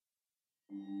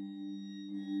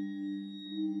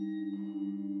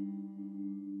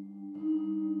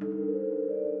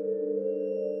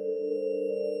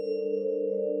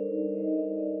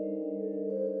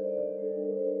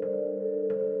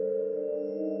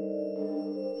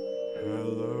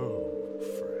Hello,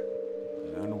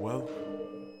 friends, and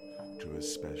welcome to a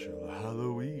special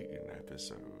Halloween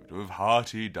episode of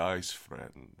Hearty Dice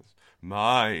Friends.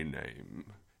 My name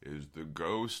is the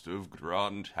Ghost of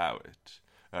Grant Howitt,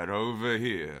 and over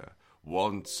here,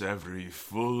 once every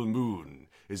full moon,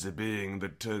 is a being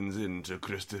that turns into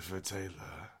Christopher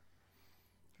Taylor.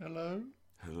 Hello?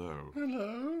 Hello.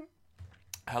 Hello?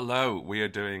 Hello,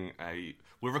 we're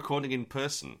recording in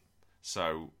person.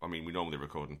 So, I mean, we normally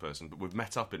record in person, but we've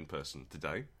met up in person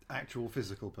today. Actual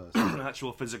physical person. An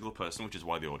actual physical person, which is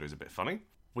why the audio is a bit funny.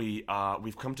 We've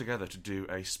come together to do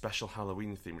a special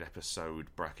Halloween-themed episode,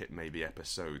 maybe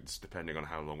episodes, depending on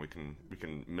how long we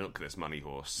can milk this money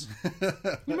horse.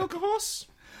 You milk a horse?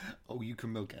 Oh, you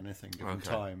can milk anything given Okay.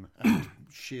 time and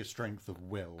sheer strength of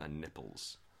will. And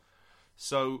nipples.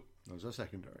 So, Those are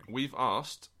secondary. we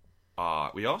asked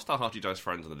our Hearty Dice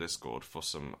friends on the Discord for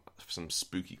some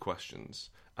spooky questions,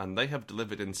 and they have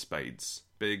delivered in spades.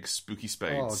 Big, spooky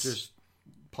spades. Oh, just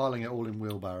piling it all in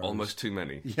wheelbarrows. Almost too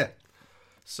many. Yeah.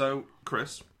 So,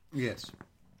 Chris, Yes.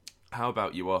 how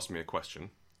about you ask me a question,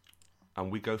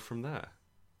 and we go from there?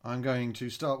 I'm going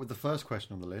to start with the first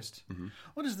question on the list. Mm-hmm.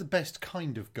 What is the best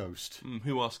kind of ghost?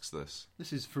 Who asks this?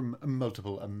 This is from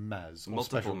multiple Maz. Or Multiple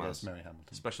special Maz. guest Mary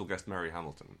Hamilton. Special guest Mary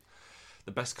Hamilton.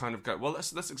 The best kind of ghost. Well,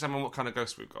 let's examine what kind of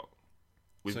ghost we've got.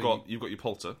 You've got your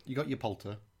polter. You got your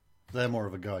polter. They're more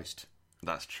of a geist.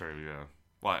 That's true. Yeah.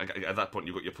 Well, at that point,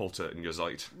 you've got your polter and your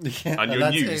zeit Yeah, and your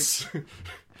that's news.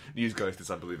 News ghost is,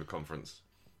 I believe, a conference.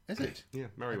 Is it? Yeah,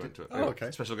 Mary went to it. Oh,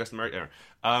 okay. Special guest Mary.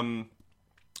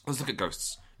 Let's look at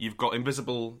ghosts. You've got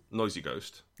invisible, noisy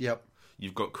ghost. Yep.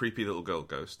 You've got creepy little girl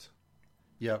ghost.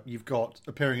 Yep. You've got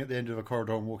appearing at the end of a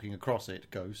corridor and walking across it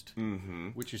ghost,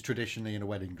 which is traditionally in a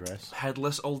wedding dress.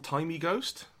 Headless, old-timey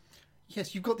ghost.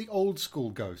 Yes, you've got the old school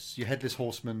ghosts, your headless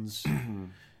horsemans,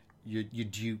 your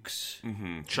dukes.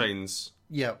 Chains.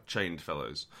 Yeah, Chained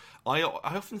fellows. I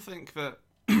often think that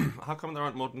how come there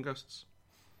aren't modern ghosts?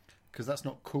 because that's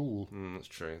not cool. That's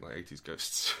true, like 80s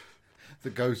ghosts. The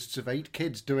ghosts of 8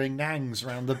 kids doing nangs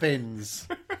round the bins.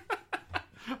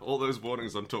 All those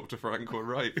warnings on Talk to Frank were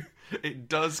right. It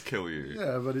does kill you.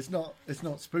 Yeah, but it's not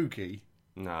spooky.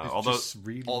 No, It's although just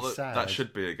really sad. that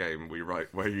should be a game we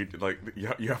write where you like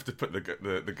you have to put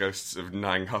the ghosts of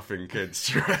nang huffing kids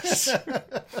to rest.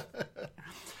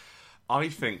 I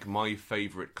think my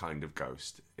favourite kind of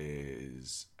ghost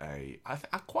is I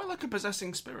quite like a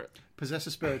possessing spirit. Possessor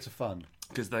spirits are fun.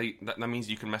 Because that means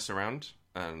you can mess around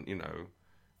and,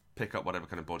 pick up whatever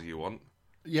kind of body you want.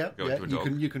 Yeah, Go into a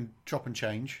dog. you can chop and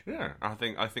change. Yeah, I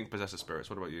think possessor spirits.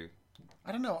 What about you?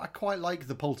 I don't know, I quite like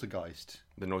the poltergeist.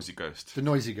 The noisy ghost. The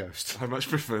noisy ghost. I much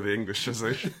prefer the English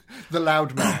translation. The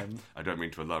loud man. I don't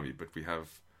mean to alarm you, but we have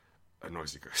a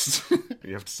noisy ghost.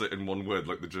 You have to say it in one word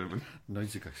like the German.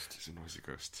 Noisy ghost. It's a noisy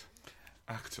ghost.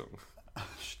 Achtung.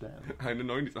 Stem.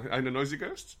 Eine noisy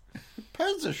ghost?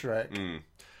 Panzerschreck.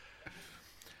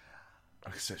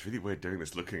 So it's really weird doing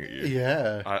this looking at you.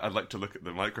 Yeah. I'd like to look at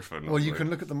the microphone. Well, you can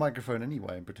look at the microphone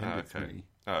anyway and pretend it's okay. me.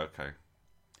 Oh, okay.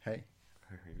 Hey,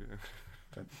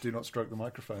 do not stroke the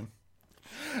microphone.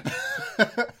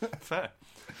 Fair.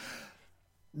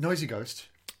 Noisy ghost.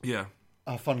 Yeah.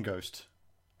 A fun ghost.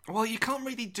 Well, you can't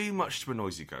really do much to a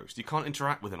noisy ghost. You can't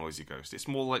interact with a noisy ghost. It's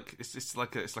more like it's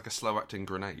like a slow acting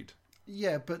grenade.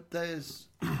 Yeah, but there's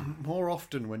more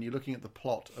often when you're looking at the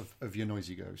plot of your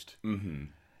noisy ghost. Mm-hmm.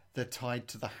 They're tied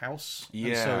to the house. Yeah,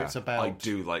 and so it's about I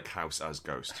do like House as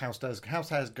Ghost. House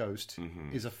as Ghost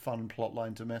is a fun plot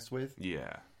line to mess with.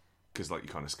 Yeah, because you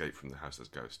can't escape from the House as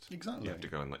Ghost. Exactly. You have to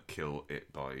go and kill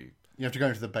it by. You have to go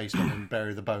into the basement and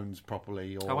bury the bones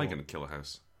properly, or How are you going to kill a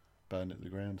house? burn it to the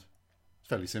ground. It's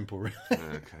fairly simple, really.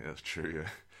 Okay, that's true. Yeah.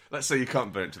 Let's say you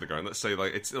can't burn it to the ground. Let's say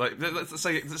let's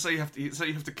say you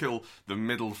have to kill the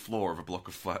middle floor of a block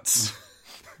of flats.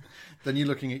 Then you're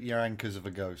looking at your anchors of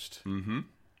a ghost. Mm-hmm.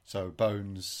 So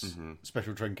bones,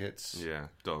 special trinkets. Yeah,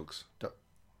 dogs.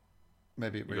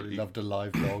 Maybe it really loved a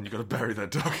live dog. You got to bury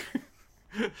that dog.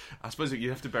 I suppose you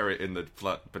have to bury it in the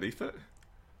flat beneath it.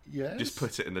 Yes. Just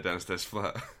put it in the downstairs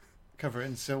flat. Cover it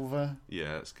in silver.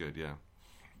 Yeah, that's good. Yeah.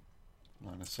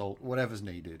 Line of salt, whatever's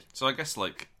needed. So I guess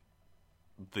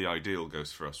the ideal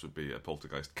ghost for us would be a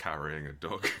poltergeist carrying a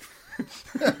dog.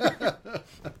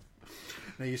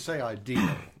 Now you say ideal.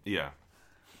 Yeah.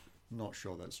 Not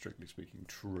sure that's strictly speaking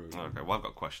true. Okay. Well, I've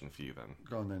got a question for you then.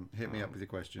 Go on then, hit me up with your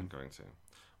question. I'm going to.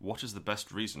 What is the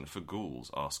best reason for ghouls?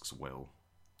 Asks Will.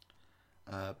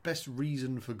 Best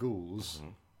reason for ghouls.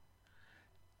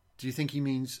 Do you think he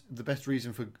means the best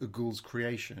reason for a ghoul's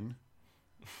creation,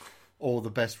 or the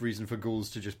best reason for ghouls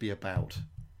to just be about?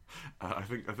 I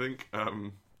think.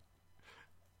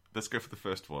 Let's go for the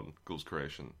first one. Ghoul's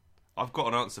creation. I've got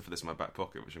an answer for this in my back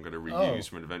pocket, which I'm going to reuse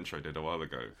from an adventure I did a while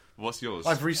ago. What's yours?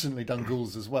 I've recently done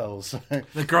ghouls as well, so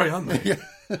They're great, aren't they?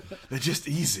 They're just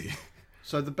easy.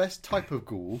 so the best type of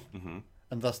ghoul,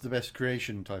 and thus the best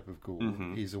creation type of ghoul,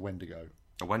 is a Wendigo.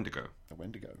 A Wendigo. A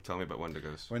Wendigo. Tell me about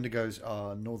Wendigos. Wendigos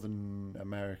are Northern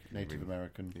American, Native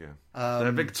American. Yeah.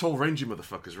 They're big, tall, rangy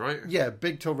motherfuckers, right? Yeah,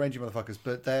 big, tall, rangy motherfuckers,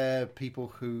 but they're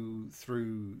people who,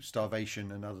 through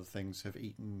starvation and other things, have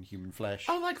eaten human flesh.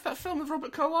 Oh, like that film with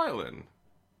Robert Carlyle in?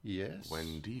 Yes.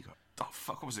 Wendigo. Oh,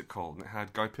 fuck, what was it called? And it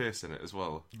had Guy Pearce in it as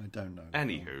well. I don't know.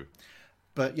 Anywho.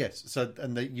 But yes,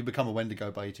 you become a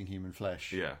Wendigo by eating human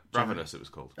flesh. Yeah. Ravenous, it was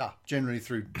called. Generally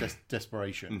through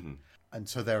desperation. And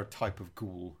so they're a type of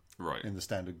ghoul in the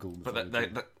standard ghoul mythology.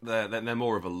 But they're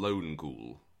more of a lone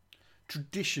ghoul.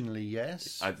 Traditionally,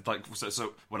 yes.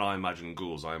 So when I imagine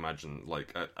ghouls, I imagine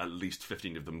like at least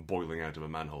 15 of them boiling out of a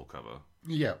manhole cover.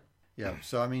 Yeah.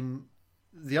 So I mean,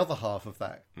 the other half of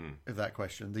that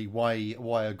question, the why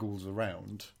are ghouls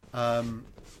around?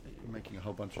 You're making a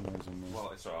whole bunch of noise on me.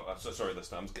 Well, I'm so sorry,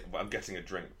 listener. I'm getting a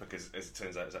drink because, as it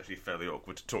turns out, it's actually fairly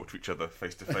awkward to talk to each other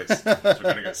face to face. So we're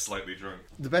going to get slightly drunk.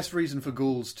 The best reason for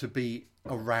ghouls to be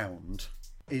around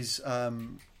is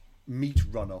meat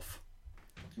runoff.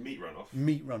 Meat runoff?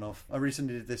 Meat runoff. I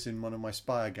recently did this in one of my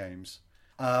Spire games.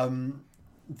 A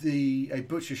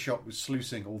butcher shop was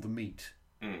sluicing all the meat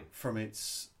from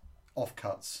its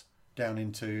offcuts down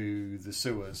into the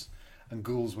sewers, and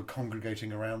ghouls were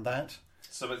congregating around that.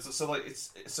 So they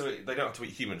don't have to eat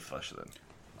human flesh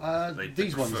then.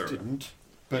 These ones didn't,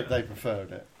 but they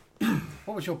preferred it.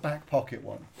 What was your back pocket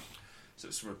one? So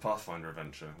it's from a Pathfinder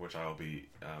adventure, which I'll be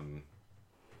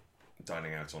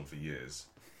dining out on for years.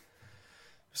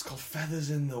 It's called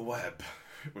Feathers in the Web,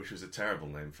 which was a terrible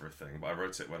name for a thing, but I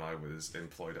wrote it when I was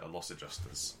employed at a loss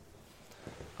adjusters.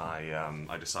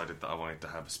 I decided that I wanted to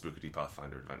have a spookity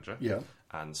Pathfinder adventure. Yeah.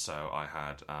 And so I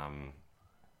had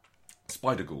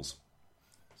spider ghouls.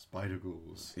 Spider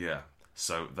ghouls. Yeah.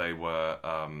 So they were...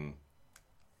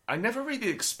 I never really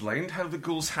explained how the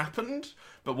ghouls happened,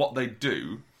 but what they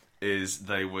do is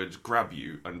they would grab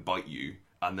you and bite you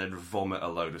and then vomit a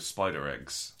load of spider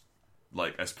eggs,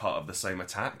 like as part of the same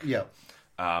attack. Yeah.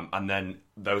 And then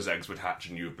those eggs would hatch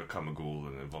and you would become a ghoul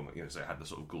and then vomit. So it had the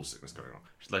sort of ghoul sickness going on.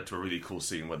 Which led to a really cool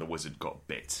scene where the wizard got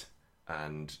bit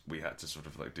and we had to sort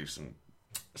of like do some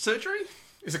surgery?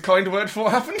 Is a kind word for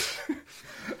what happened?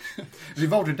 It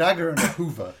involved a dagger and a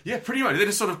hoover. Yeah, pretty much. They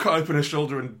just sort of cut open her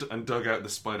shoulder and dug out the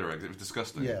spider eggs. It was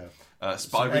disgusting. Yeah.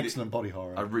 Excellent body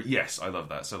horror. Yes, I love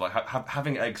that. So like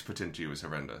having eggs put into you is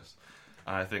horrendous.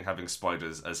 And I think having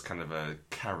spiders as kind of a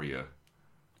carrier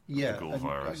of the ghoul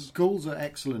virus. Ghouls are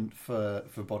excellent for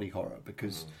body horror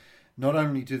because not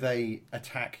only do they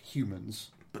attack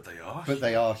humans... But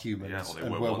they are humans, yeah,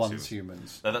 and were once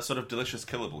humans. They're that sort of delicious,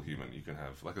 killable human you can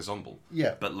have, like a zombie.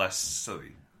 Yeah. But less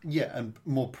silly. Yeah, and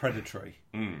more predatory.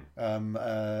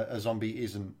 A zombie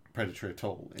isn't predatory at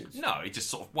all. No, it just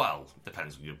sort of,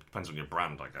 depends on your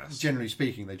brand, I guess. Generally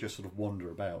speaking, they just sort of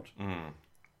wander about.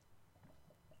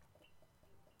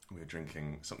 We're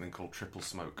drinking something called Triple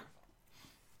Smoke.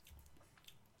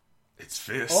 It's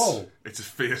fierce. Oh! It's a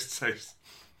fierce taste.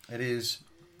 It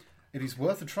is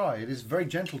worth a try. It is very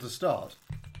gentle to start,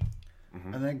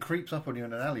 and then creeps up on you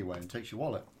in an alleyway and takes your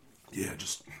wallet. Yeah,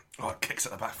 it kicks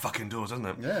at the back fucking doors, doesn't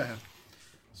it? Yeah,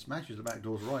 smashes the back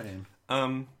doors right in.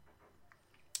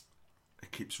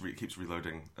 It keeps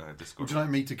reloading Discord. Would you like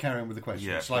me to carry on with the question?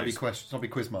 Yeah, Shall I be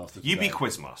Quizmaster today? You be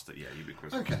Quizmaster. Yeah, you be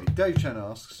Quizmaster. Okay. Dave Chen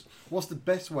asks, "What's the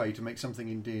best way to make something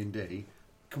in D&D?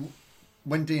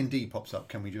 When D&D pops up,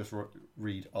 can we just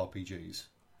read RPGs?"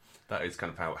 That is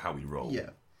kind of how we roll.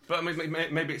 Yeah. But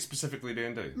maybe it's specifically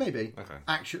D&D. Maybe. Okay.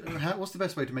 Actually, what's the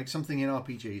best way to make something in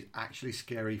RPGs actually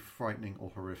scary, frightening, or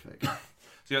horrific?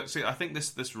 See, I think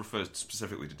this refers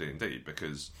specifically to D&D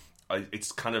because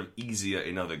it's kind of easier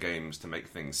in other games to make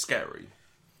things scary.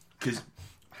 Because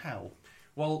how?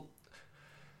 Well,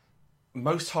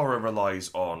 most horror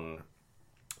relies on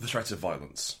the threat of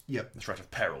violence. Yep. The threat of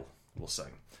peril, we'll say.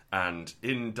 And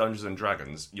in Dungeons and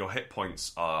Dragons, your hit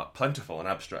points are plentiful and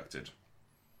abstracted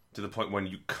to the point when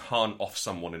you can't off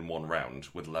someone in one round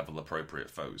with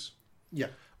level-appropriate foes. Yeah.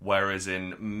 Whereas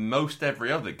in most every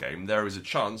other game, there is a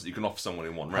chance that you can off someone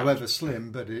in one round. However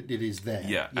slim, but it is there.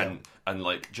 Yeah, and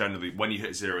like generally, when you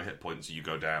hit 0 hit points, you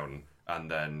go down, and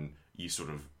then you sort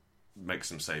of make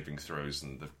some saving throws,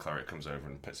 and the cleric comes over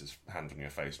and puts his hand on your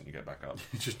face, and you get back up.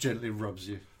 It just gently rubs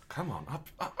you. Come on, up.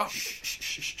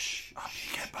 Shh. Up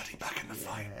you get, buddy, back in the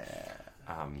fight.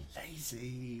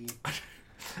 Lazy.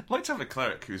 I'd like to have a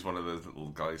cleric who's one of those little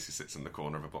guys who sits in the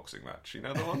corner of a boxing match. You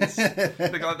know the ones? They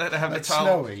have the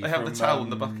towel. They have the towel in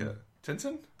the bucket.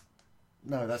 Tintin?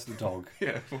 No, that's the dog.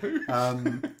 Yeah.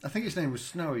 I think his name was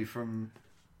Snowy from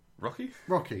Rocky?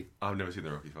 Rocky. I've never seen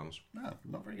the Rocky films. No,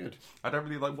 not very good. I don't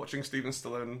really like watching Sylvester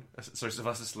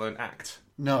Stallone act.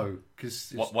 No,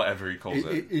 because Whatever he calls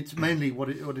it. it's mainly what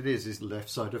it is left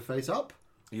side of face up,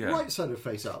 Yeah. right side of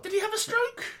face up. Did he have a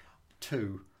stroke?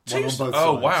 Two. Two One on both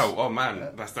Oh sides. wow! Oh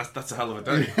man, that's a hell of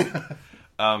a day.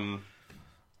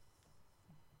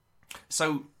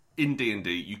 So in D&D,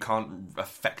 you can't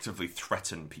effectively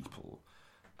threaten people,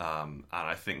 and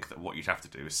I think that what you'd have to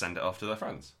do is send it off to their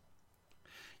friends.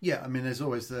 Yeah, I mean, there's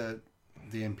always the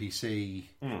NPC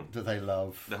that they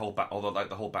love. The whole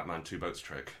the whole Batman two boats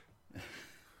trick,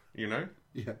 you know.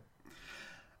 Yeah.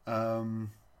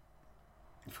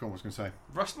 I forgot what I was going to say.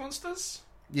 Rust monsters.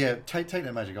 Yeah, take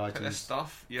their magic Their items.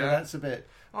 stuff. But Yeah. that's a bit.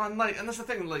 Oh, and that's the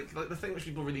thing. Like the thing which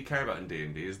people really care about in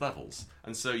D&D is levels,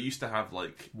 and so you used to have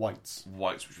like Whites.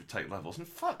 whites which would take levels, and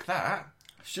fuck that.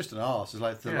 It's just an arse. It's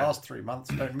like the Yeah. last 3 months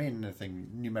don't mean anything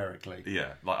numerically.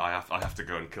 Yeah, like I have to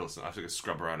go and kill some. I have to go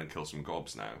scrub around and kill some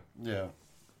gobs now. Yeah.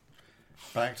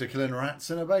 Back to killing rats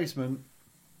in a basement.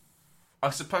 I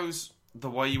suppose the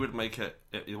way you would make it,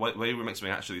 the way you would make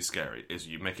something actually scary is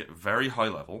you make it very high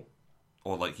level,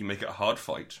 or like you make it a hard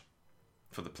fight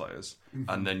for the players,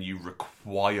 and then you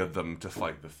require them to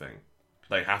fight the thing.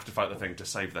 They have to fight the thing to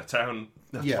save their town.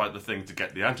 They have Yeah. to fight the thing to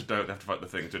get the antidote. They have to fight the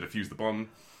thing to defuse the bomb.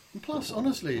 And plus,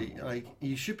 honestly, like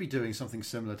you should be doing something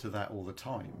similar to that all the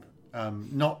time.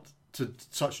 Not to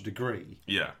such a degree,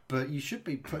 Yeah, but you should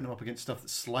be putting them up against stuff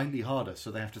that's slightly harder,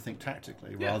 so they have to think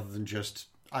tactically Yeah. rather than just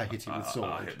I hit it with sword.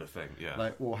 I hit the thing. Yeah,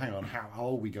 Like, well, hang on, how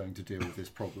are we going to deal with this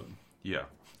problem? yeah.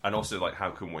 And also, like,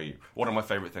 how can we? One of my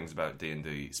favourite things about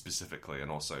D&D specifically, and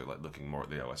also like looking more at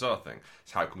the OSR thing,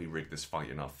 is how can we rig this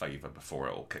fight in our favour before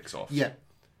it all kicks off? Yeah,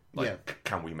 Like, yeah.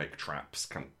 can we make traps?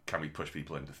 Can we push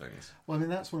people into things? Well, I mean,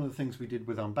 that's one of the things we did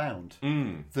with Unbound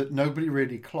that nobody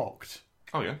really clocked.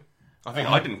 Oh yeah, I think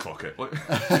I didn't clock it.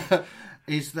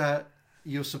 Is that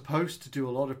you're supposed to do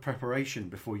a lot of preparation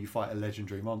before you fight a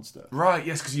legendary monster? Right?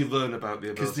 Yes, because you learn about the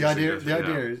Because abilities. the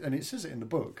idea is, and it says it in the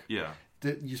book, Yeah.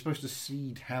 that you're supposed to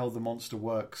seed how the monster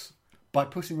works by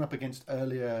putting them up against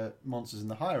earlier monsters in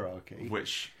the hierarchy.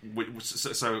 Which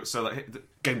so like the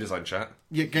game design chat.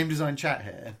 Yeah, game design chat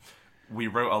here. We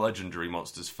wrote our legendary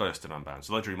monsters first in Unbound.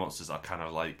 So legendary monsters are kind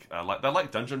of like they're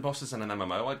like dungeon bosses in an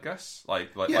MMO, I guess.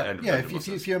 Like Yeah, end of yeah. dungeon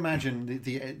bosses. If you imagine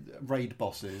the raid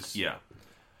bosses, Yeah.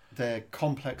 they're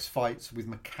complex fights with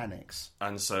mechanics.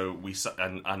 And so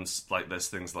and like there's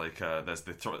things like there's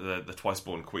the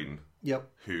Twiceborn Queen. Yep.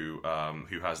 Who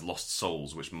has lost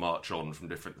souls which march on from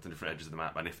different edges of the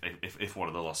map, and if one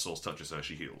of the lost souls touches her,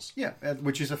 she heals. Yeah,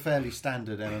 which is a fairly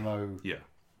standard MMO Yeah,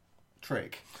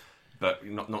 trick. but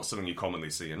not something you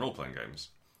commonly see in role playing games,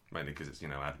 mainly because it's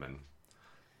admin.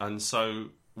 And so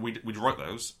we'd write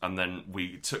those, and then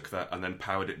we took that and then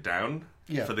powered it down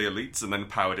for the elites, and then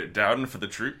powered it down for the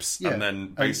troops, and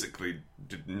then basically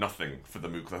did nothing for the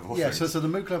Mook level. Yeah, things. so the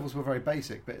Mook levels were very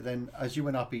basic, but then as you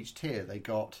went up each tier, they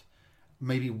got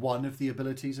maybe one of the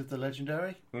abilities of the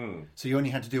legendary. So you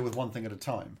only had to deal with one thing at a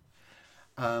time.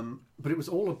 But it was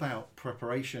all about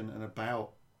preparation and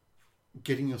about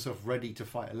getting yourself ready to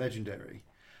fight a legendary.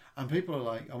 And people are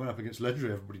like, I went up against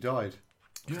legendary, everybody died.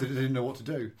 Because they didn't know what to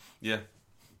do. Yeah.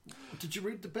 Did you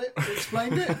read the bit that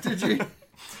explained it?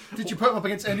 Did you put them up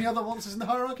against any other monsters in the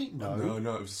hierarchy? No.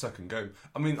 No, it was the second game.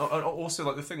 I mean, also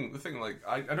like the thing, like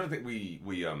I don't think we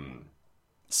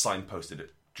signposted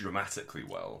it dramatically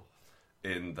well,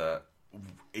 in that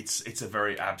it's a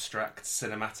very abstract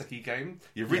cinematic-y game.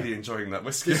 You're really enjoying that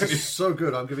whiskey. This is so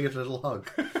good, I'm giving it a little hug.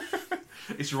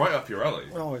 It's right up your alley.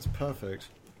 Oh, it's perfect.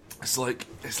 It's like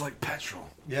petrol.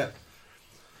 Yeah.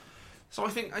 So I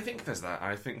think there's that.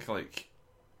 I think like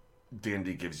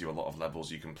D&D gives you a lot of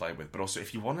levels you can play with, but also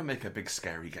if you want to make a big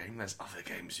scary game, there's other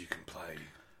games you can play.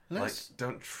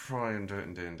 Don't try and do it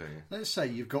in D&D. Let's say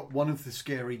you've got one of the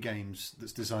scary games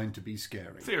that's designed to be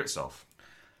scary. Fear itself.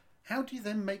 How do you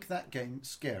then make that game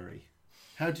scary?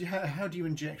 How do you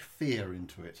inject fear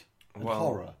into it? And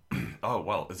horror? Oh,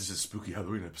 well, this is a spooky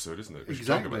Halloween episode, isn't it? We should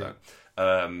Exactly. talk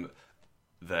about that.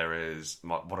 There is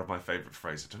one of my favourite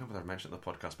phrases, I don't know whether I mentioned it in the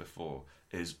podcast before,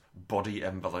 is body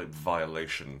envelope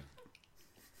violation.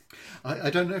 I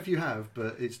don't know if you have,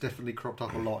 but it's definitely cropped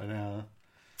up a lot in our...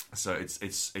 So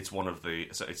it's one of the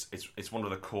one of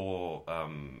the core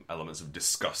elements of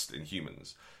disgust in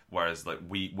humans. Whereas like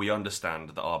we understand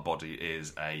that our body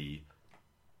is a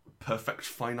perfect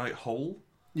finite whole.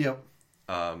 Yep.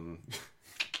 All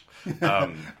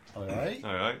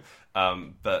right.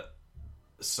 But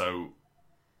so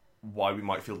why we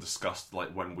might feel disgust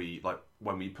like when we like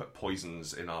when we put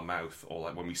poisons in our mouth, or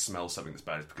like when we smell something that's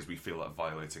bad, it's because we feel like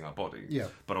violating our body. Yeah.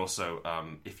 But also,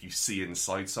 if you see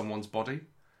inside someone's body,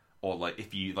 or like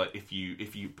if you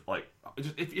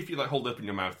hold open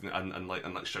your mouth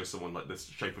and show someone like the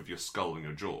shape of your skull and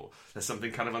your jaw, there's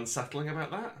something kind of unsettling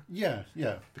about that. Yeah.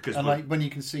 Because like when you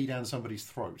can see down somebody's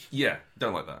throat. Yeah,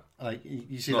 don't like that. Like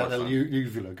you see Not that little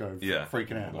uvula go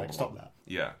freaking out. Like stop that.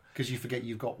 Yeah. Because you forget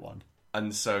you've got one.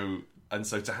 And so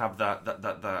to have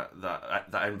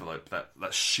that envelope,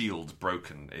 that shield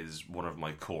broken, is one of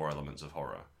my core elements of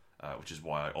horror, which is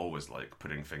why I always like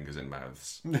putting fingers in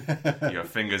mouths.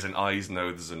 Fingers in eyes,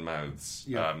 noses, and mouths.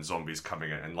 Yeah. Zombies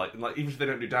coming in, and like even if they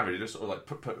don't do damage, they just sort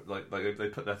of like they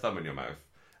put their thumb in your mouth.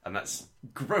 And that's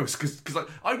gross, because like,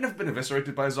 I've never been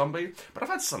eviscerated by a zombie, but I've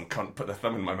had some cunt put their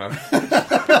thumb in my mouth.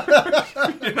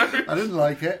 I didn't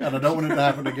like it, and I don't want it to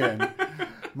happen again.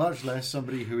 Much less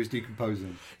somebody who is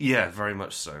decomposing. Yeah, very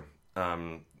much so.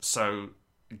 So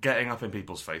getting up in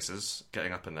people's faces,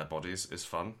 getting up in their bodies is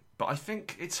fun. But I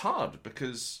think it's hard,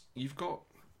 because you've got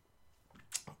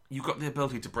the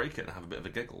ability to break it and have a bit of a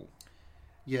giggle.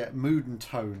 Yeah, mood and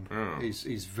tone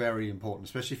is very important,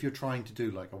 especially if you're trying to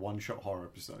do like a one-shot horror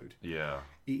episode. Yeah.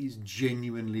 It is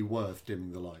genuinely worth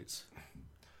dimming the lights.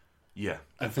 Yeah.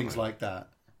 And things like that.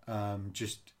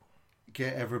 Just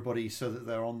get everybody so that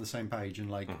they're on the same page and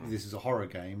like, this is a horror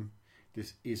game.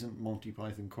 This isn't Monty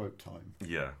Python quote time.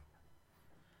 Yeah.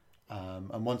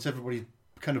 And once everybody's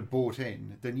kind of bought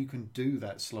in, then you can do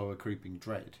that slower creeping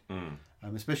dread.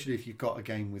 Especially if you've got a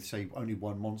game with, say, only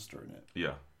one monster in it.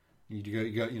 Yeah.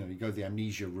 You go the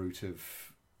amnesia route of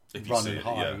if you run see and it,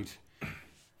 hide. Yeah.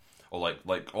 Or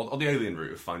or the alien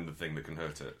route of find the thing that can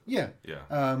hurt it. Yeah. Yeah.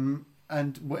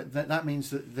 And that means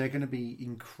that they're going to be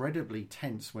incredibly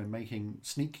tense when making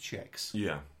sneak checks.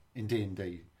 Yeah. In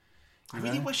D&D. I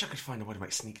really wish I could find a way to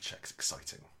make sneak checks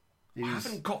exciting. I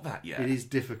haven't got that yet. It is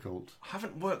difficult. I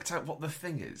haven't worked out what the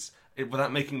thing is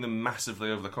without making them massively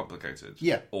overcomplicated.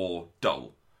 Yeah. Or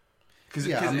dull. Because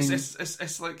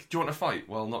it's like, do you want a fight?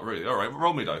 Well, not really. All right,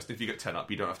 roll me dice. If you get 10 up,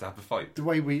 you don't have to have a fight. The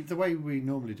way we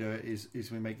normally do it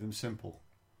is we make them simple,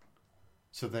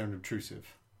 so they're unobtrusive.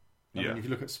 I mean, if you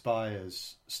look at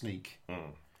Spire's sneak,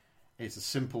 it's a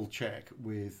simple check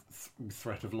with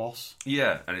threat of loss.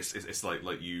 Yeah, and it's like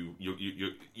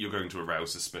you're going to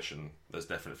arouse suspicion. There's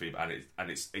definite feedback, and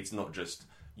it's not just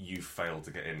you failed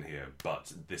to get in here, but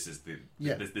this is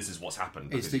this is what's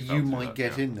happened. It's that you might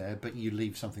get in there, but you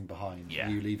leave something behind. Yeah.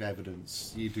 You leave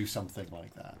evidence. You do something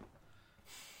like that.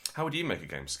 How would you make a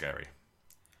game scary?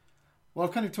 Well,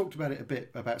 I've kind of talked about it a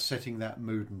bit, about setting that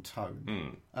mood and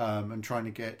tone, and trying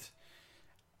to get,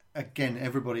 again,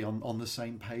 everybody on the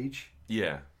same page.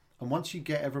 Yeah. And once you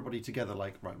get everybody together,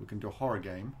 like, right, we can do a horror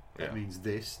game. That means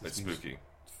this. It's spooky.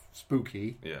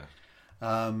 Spooky.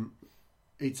 Yeah.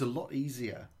 It's a lot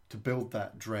easier to build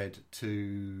that dread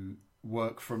to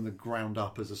work from the ground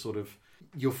up as a sort of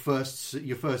your first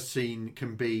scene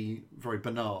can be very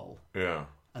banal. Yeah.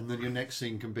 And then your next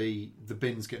scene can be the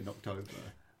bins get knocked over.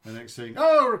 The next scene,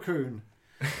 oh, raccoon.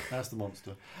 That's the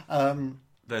monster.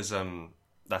 There's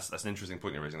that's an interesting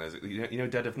point you're raising. There's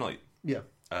Dead of Night. Yeah.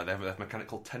 They have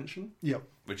mechanical tension. Yep.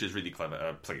 Which is really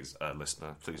clever. Please,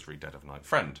 listener, please read Dead of Night.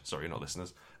 Friend, sorry, not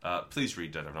listeners. Please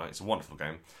read Dead of Night. It's a wonderful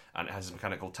game, and it has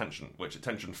mechanical tension. Which at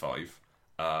tension 5,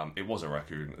 it was a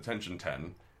raccoon. At tension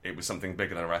 10, it was something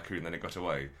bigger than a raccoon. Then it got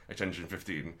away. At tension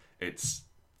 15, it's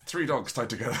 3 dogs tied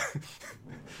together,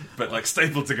 but like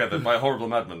stapled together by a horrible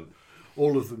madman.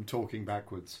 All of them talking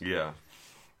backwards. Yeah.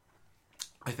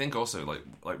 I think also like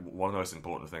one of the most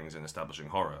important things in establishing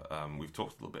horror. We've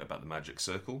talked a little bit about the magic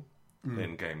circle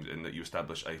in games, in that you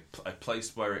establish a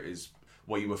place where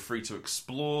you are free to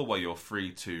explore, where you're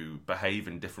free to behave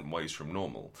in different ways from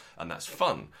normal, and that's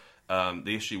fun.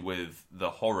 The issue with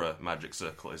the horror magic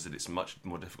circle is that it's much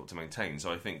more difficult to maintain.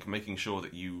 So I think making sure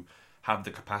that you have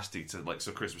the capacity to, like,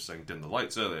 so Chris was saying, dim the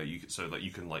lights earlier, so that you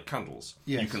can light candles.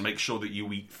 Yes. You can make sure that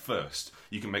you eat first.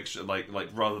 You can make sure, like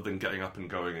rather than getting up and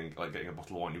going and like getting a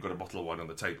bottle of wine, you've got a bottle of wine on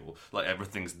the table. Like,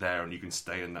 everything's there and you can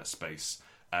stay in that space.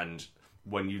 And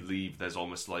when you leave, there's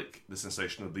almost like the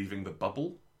sensation of leaving the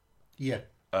bubble. Yeah.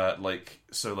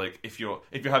 If you're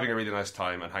having a really nice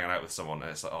time and hanging out with someone,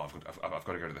 and it's like, oh, I've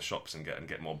got to go to the shops and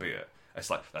get more beer. It's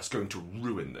like, that's going to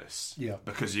ruin this. Yeah.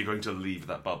 Because you're going to leave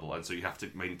that bubble, and so you have to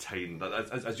maintain that.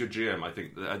 As your GM, I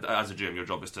think, as a GM, your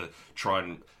job is to try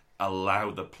and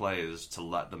allow the players to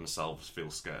let themselves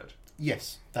feel scared.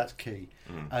 Yes, that's key.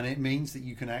 And it means that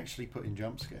you can actually put in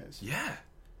jump scares. Yeah.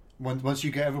 Once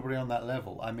you get everybody on that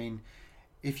level, I mean,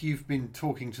 if you've been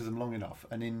talking to them long enough,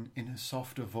 and in a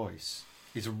softer voice,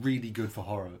 is really good for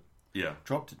horror. Yeah.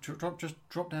 Drop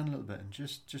down a little bit and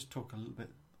just talk a little bit.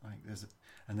 Like,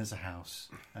 and there's a house,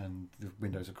 and the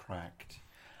windows are cracked,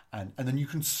 and then you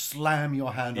can slam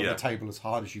your hand on the table as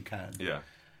hard as you can. Yeah.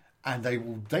 And they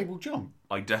will jump.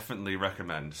 I definitely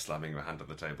recommend slamming your hand on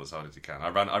the table as hard as you can. I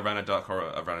ran a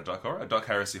Dark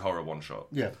Heresy horror one shot.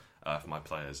 Yeah. For my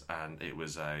players, and it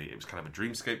was kind of a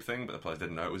dreamscape thing, but the players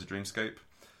didn't know it was a dreamscape.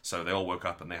 So they all woke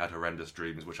up and they had horrendous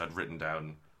dreams, which I'd written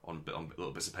down on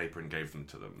little bits of paper and gave them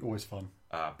to them. Always fun.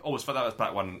 Always fun. That was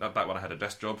back when I had a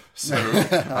desk job, so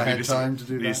I had time to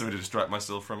do that. Needed something to distract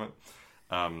myself from it.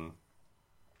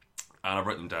 And I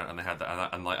wrote them down, and they had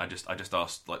that, and like I just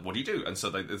asked, like, what do you do? And so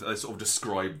they sort of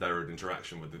described their own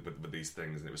interaction with these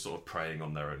things, and it was sort of preying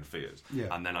on their own fears. Yeah.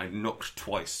 And then I knocked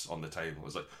twice on the table. I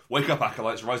was like, "Wake up,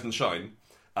 acolytes, rise and shine!"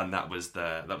 And that was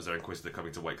their Inquisitor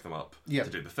coming to wake them up to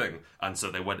do the thing. And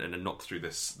so they went in and knocked through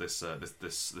this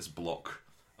block,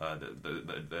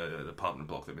 the apartment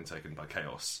block that had been taken by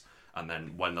Chaos. And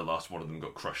then when the last one of them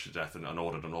got crushed to death and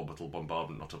ordered an orbital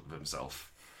bombardment on top of himself.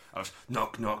 I was,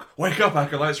 knock, knock, wake up,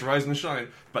 acolytes, rise and shine.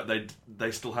 But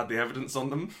they still had the evidence on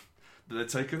them that they'd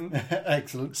taken.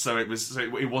 Excellent. So it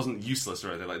wasn't useless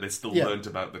or anything. Like, they'd still learned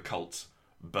about the cult,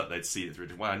 but they'd seen it through.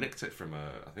 Well, I nicked it from,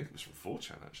 I think it was from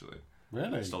 4chan, actually.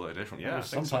 Really? Stole that idea from,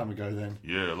 Some time ago, then.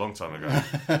 Yeah, a long time ago.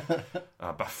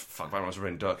 Back when I was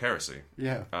reading Dark Heresy.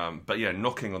 Yeah. But yeah,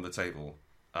 knocking on the table.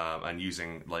 And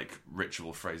using like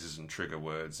ritual phrases and trigger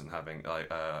words, and having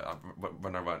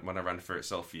when I ran For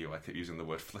Itself for You, I kept using the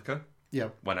word flicker.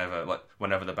 Yeah.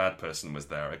 Whenever the bad person was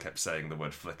there, I kept saying the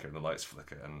word flicker and the lights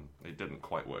flicker, and it didn't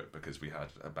quite work because we had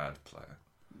a bad player.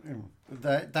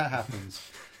 That happens,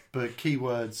 but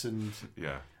keywords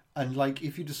and like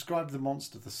if you describe the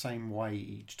monster the same way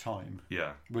each time,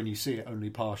 when you see it only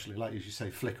partially, like as you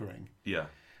say, flickering,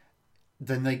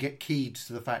 then they get keyed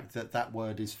to the fact that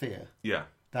word is fear. Yeah.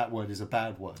 That word is a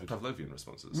bad word. Pavlovian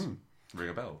responses. Ring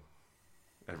a bell.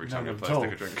 Every time your player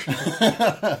take a drink.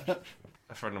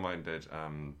 A friend of mine did.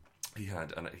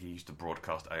 He used to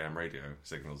broadcast AM radio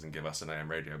signals and give us an AM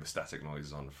radio with static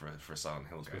noises on for a Silent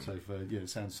Hill game. So it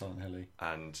sounds Silent Hilly.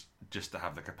 And just to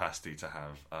have the capacity to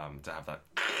have that.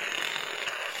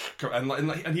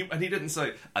 And he didn't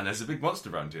say, and there's a big monster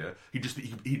around here. He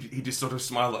just sort of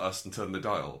smile at us and turn the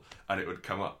dial, and it would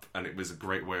come up, and it was a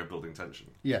great way of building tension.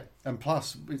 Yeah, and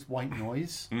plus it's white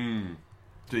noise.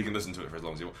 So you can listen to it for as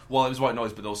long as you want. Well, it was white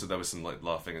noise, but also there was some like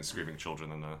laughing and screaming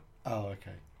children and. Oh,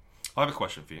 okay. I have a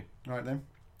question for you. All right then.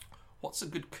 What's a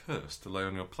good curse to lay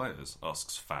on your players?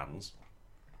 Asks fans.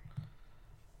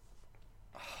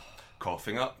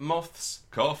 Coughing up moths.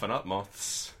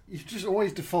 You just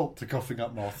always default to coughing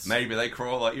up moths. Maybe they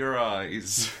crawl out your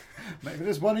eyes. Maybe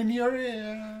there's one in your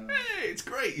ear. Hey, it's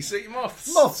great. You see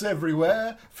moths. Moths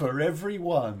everywhere for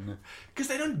everyone. Because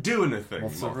they don't do anything.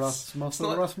 Moths of rust, moth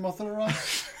of rust, moth of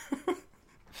rust.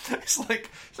 It's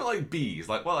not like bees.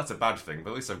 Like, well, that's a bad thing,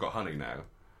 but at least I've got honey now.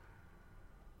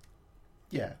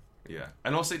 Yeah. Yeah.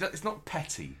 And also, it's not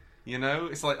petty. You know?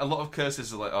 It's like a lot of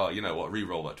curses are like, oh, you know what,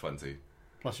 re-roll at 20.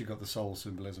 Plus you've got the soul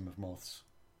symbolism of moths.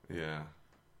 Yeah.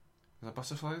 Is that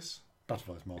butterflies?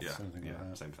 Butterflies, moths, anything like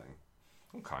that. Same thing.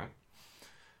 Okay.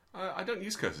 I don't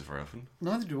use curses very often.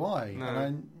 Neither do I.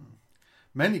 No.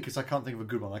 Mainly because I can't think of a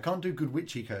good one. I can't do good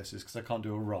witchy curses because I can't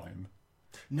do a rhyme.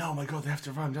 No, my God, they have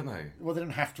to rhyme, don't they? Well, they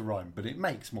don't have to rhyme, but it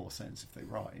makes more sense if they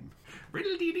rhyme.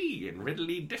 Riddle-dee-dee and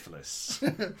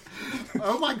riddle-dee-diffilus.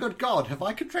 Oh my good God, have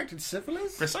I contracted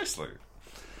syphilis? Precisely.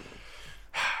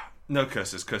 No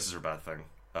curses. Curses are a bad thing.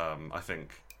 I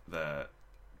think the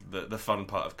fun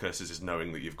part of curses is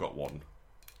knowing that you've got one.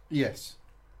 Yes.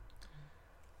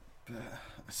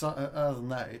 So, other than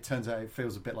that, it turns out it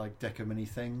feels a bit like Deck of Many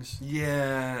Things.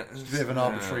 Yeah. It's a bit of an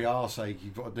arbitrary arseache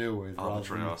you've got to deal with.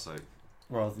 Arbitrary arseache.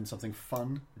 Rather than something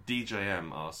fun.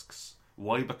 DJM asks,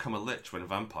 why become a lich when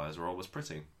vampires are always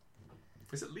pretty?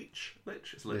 Is it leech?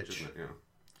 Lich? It's lich, isn't it? Yeah.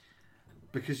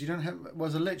 Because you don't have... Well,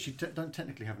 as a lich, you don't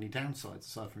technically have any downsides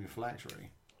aside from your phylactery.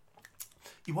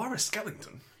 You are a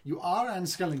skeleton. You are Anne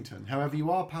Skellington. However, you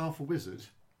are a powerful wizard.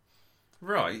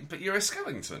 Right, but you're a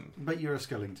skeleton. But you're a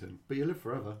skeleton. But you live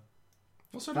forever.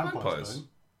 What sort of vampires? Don't.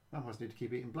 Vampires need to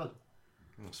keep eating blood.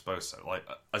 I suppose so. Like,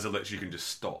 as a lich, you can just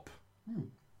stop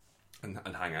and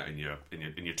hang out in your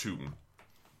tomb.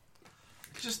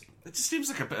 It just seems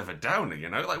like a bit of a downer, you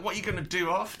know? Like, what are you going to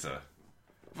do after?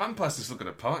 Vampires just looking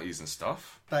at parties and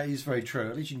stuff. That is very true.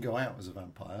 At least you can go out as a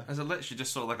vampire. As a lich, you're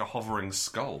just sort of like a hovering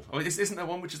skull. I mean, isn't there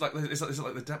one which is like is it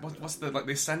like the what's the like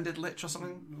the ascended lich or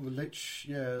something? The lich,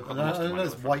 yeah. I know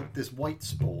there's white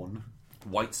spawn.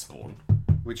 White spawn,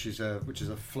 which is a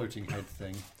floating head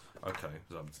thing. Okay,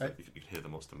 you can hear the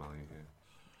monster mouthing here.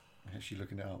 I'm actually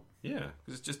looking it up. Yeah,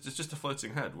 because it's just a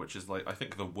floating head, which is like I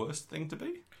think the worst thing to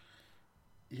be.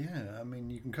 Yeah, I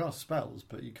mean, you can cast spells,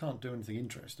 but you can't do anything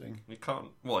interesting. You can't.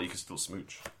 Well, you can still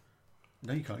smooch.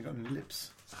 No, you can't. You've got no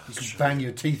lips. You can bang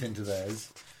your teeth into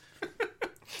theirs,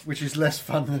 which is less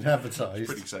fun than advertised.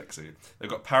 Pretty sexy. They've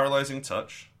got paralyzing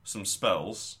touch, some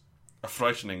spells, a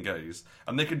frightening gaze,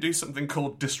 and they can do something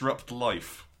called disrupt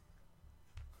life.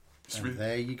 And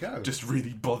there you go. Just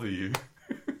really bother you.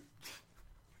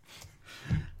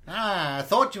 I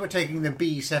thought you were taking the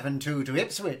B72 to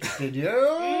Ipswich, did you?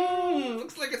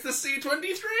 Looks like it's the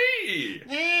C-23.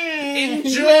 Enjoy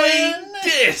Enjoy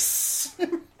this.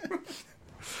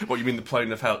 What, you mean the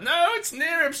plane of hell? No, it's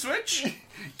near Ipswich.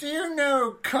 Do you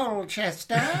know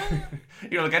Colchester?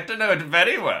 You'll get to know it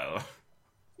very well.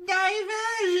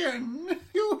 Diversion!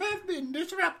 You have been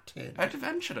disrupted.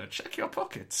 Adventurer, check your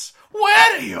pockets.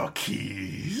 Where are your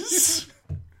keys?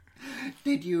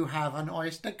 Did you have an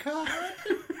Oyster card?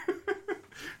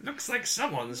 Looks like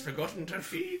someone's forgotten to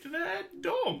feed their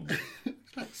dog.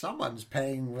 It's like someone's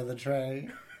paying for the tray.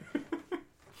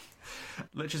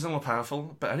 Liches are more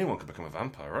powerful, but anyone can become a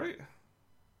vampire, right?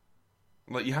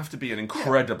 Like, you have to be an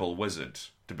incredible wizard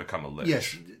to become a lich.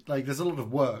 Yes, like there's a lot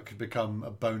of work to become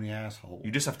a bony asshole.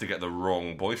 You just have to get the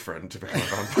wrong boyfriend to become a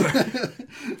vampire.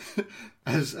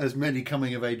 as many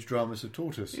coming of age dramas have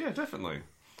taught us. Yeah, definitely.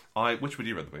 Which would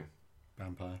you rather be?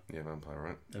 Vampire. Yeah, vampire,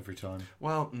 right? Every time.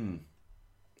 Well,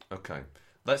 okay.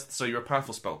 So you're a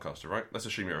powerful spellcaster, right? Let's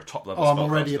assume you're a top level. Oh, I'm spellcaster.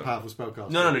 already a powerful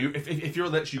spellcaster. No. If you're a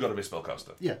lich, you've got to be a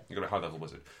spellcaster. Yeah. You've got to be a high level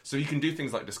wizard. So you can do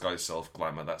things like disguise self,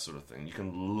 glamour, that sort of thing. You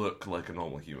can look like a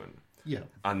normal human. Yeah.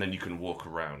 And then you can walk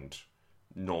around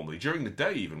normally during the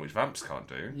day, even, which vamps can't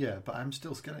do. Yeah, but I'm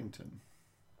still Skellington.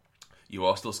 You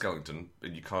are still skeleton,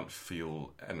 but you can't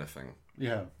feel anything.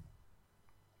 Yeah.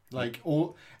 Like,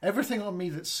 everything on me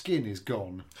that's skin is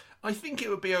gone. I think it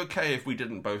would be okay if we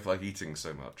didn't both like eating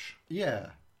so much.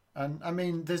 Yeah. And, I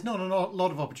mean, there's not a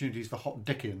lot of opportunities for hot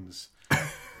dickens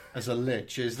as a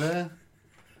lich, is there?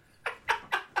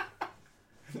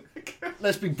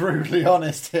 Let's be brutally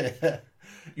honest here.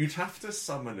 You'd have to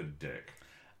summon a dick.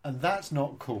 And that's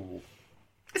not cool.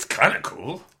 It's kind of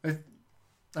cool. I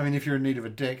mean, if you're in need of a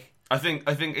dick. I think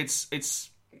it's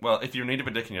well, if you're in need of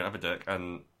a dick and you don't have a dick,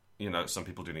 and you know some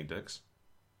people do need dicks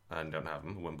and don't have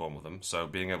them, weren't born with them. So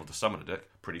being able to summon a dick,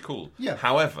 pretty cool. Yeah.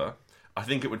 However, I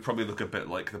think it would probably look a bit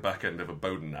like the back end of a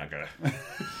Bodenagger.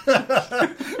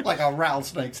 Like a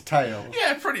rattlesnake's tail.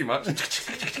 Yeah, pretty much.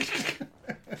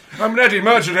 I'm ready,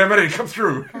 Marjorie, I'm ready, come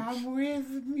through. Come with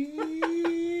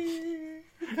me.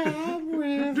 Come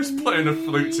with Just me. playing a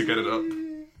flute to get it up.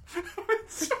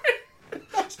 Sorry.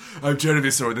 I'm terribly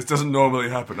sorry, this doesn't normally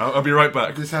happen. I'll be right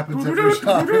back. This happens every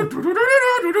time.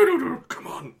 Come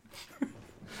on.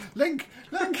 Link.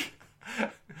 I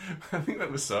think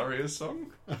that was Saria's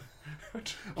song.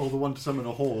 Oh, the one to summon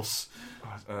a horse.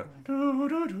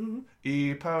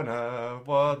 Epona,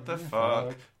 what the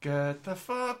fuck? Get the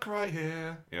fuck right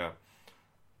here. Yeah.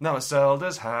 Now it's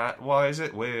Zelda's hat. Why is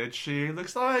it weird? She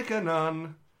looks like a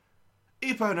nun.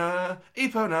 Epona,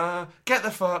 get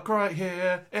the fuck right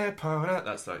here. Epona.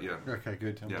 That's that, yeah. Okay,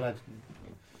 good. I'm Yeah. glad.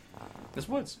 There's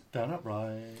words. Down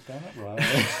upright.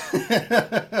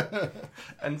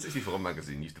 N64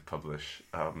 magazine used to publish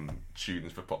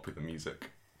tunes for popular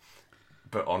music.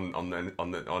 But on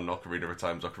Ocarina of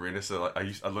Time's Ocarina, so like,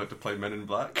 I learned to play Men in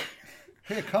Black.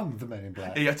 Here come the Men in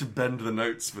Black. You had to bend the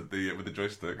notes with the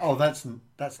joystick. Oh, that's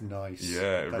nice.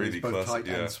 Yeah, That really is both classic.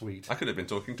 tight Yeah. and sweet. I could have been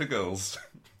talking to girls.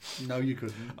 No, you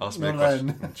couldn't. Ask me a Not question.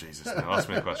 then. Oh, Jesus, no, ask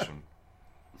me a question.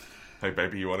 Hey,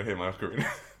 baby, you want to hear my ocarina?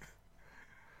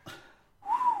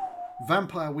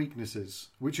 Vampire weaknesses,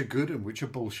 which are good and which are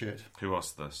bullshit. Who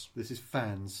asked this? This is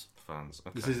fans. Fans.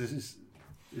 Okay. This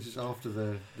is after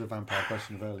the vampire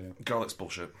question of earlier. Garlic's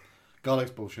bullshit.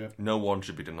 Garlic's bullshit. No one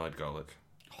should be denied garlic.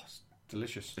 Oh, it's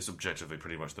delicious. It's objectively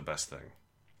pretty much the best thing.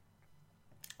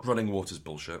 Running water's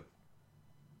bullshit.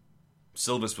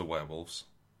 Silver's for werewolves.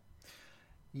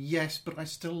 Yes, but I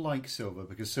still like silver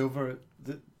because silver,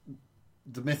 the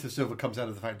myth of silver comes out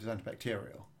of the fact it's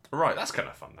antibacterial. Right, that's kind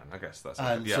of fun then. I guess that's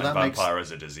And yeah. so that vampire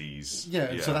as a disease.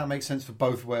 Yeah, so that makes sense for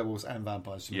both werewolves and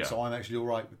vampires. Yeah. So I'm actually all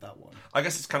right with that one. I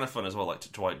guess it's kind of fun as well, like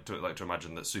to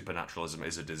imagine that supernaturalism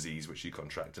is a disease which you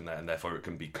contract, and therefore it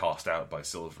can be cast out by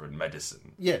silver in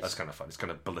medicine. Yes. That's kind of fun. It's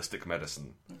kind of ballistic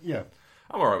medicine. Yeah,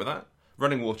 I'm alright with that.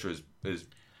 Running water is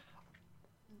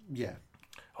yeah.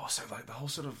 also like the whole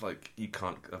sort of like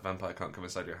a vampire can't come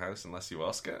inside your house unless you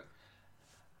ask it.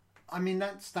 I mean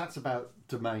that's about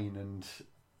domain and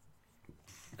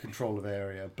control of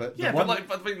area, but Yeah, but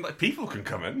like people can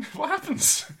come in. What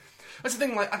happens? That's the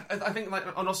thing. Like I think like,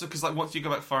 and also because like once you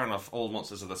go back far enough, all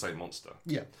monsters are the same monster.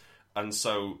 yeah, And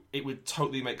so it would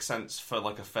totally make sense for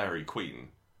like a fairy queen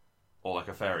or like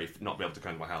a fairy not be able to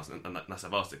come into my house, and that's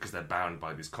I've asked it because they're bound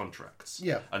by these contracts.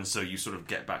 Yeah. And so you sort of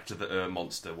get back to the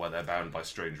monster where they're bound by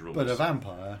strange rules. But a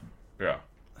vampire, yeah.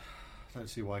 I don't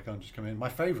see why I can't just come in. My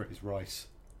favourite is rice.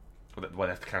 Why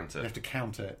they have to count You it. have to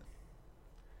count it.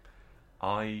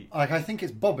 I I think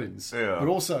it's bobbins. Yeah. But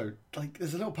also, like,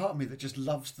 there's a little part of me that just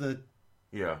loves the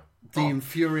yeah.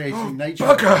 infuriating nature.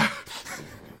 Bugger!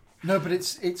 No, but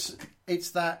it's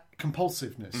that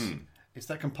compulsiveness. It's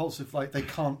that compulsive, like, they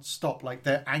can't stop. Like,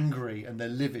 they're angry and they're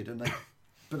livid,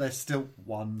 but they're still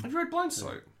one. Have you read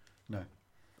Blindsight? No.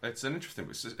 It's an interesting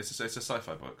book. It's a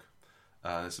sci-fi book.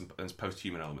 There's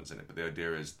post-human elements in it, but the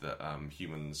idea is that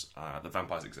humans, the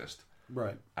vampires exist,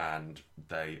 Right. and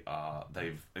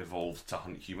they've evolved to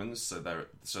hunt humans.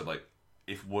 So like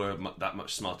if we're that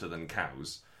much smarter than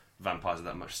cows, vampires are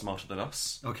that much smarter than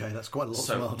us. Okay, that's quite a lot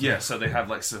So smarter. yeah, so they have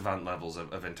like savant levels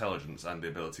of intelligence and the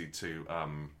ability to.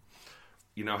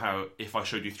 You know how if I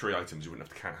showed you 3 items, you wouldn't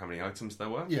have to count how many items there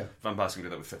were? Yeah. Vampires can do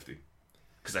that with 50.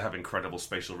 Because they have incredible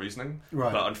spatial reasoning.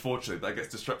 Right. But unfortunately, that gets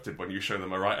disrupted when you show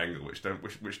them a right angle, which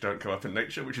don't come up in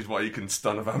nature, which is why you can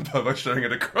stun a vampire by showing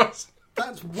it across.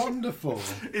 That's wonderful.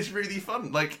 It's really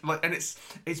fun. And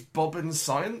it's Bobbin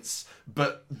science,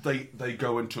 but they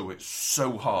go into it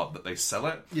so hard that they sell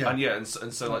it. Yeah. And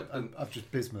so like I've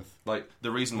just bismuth. like the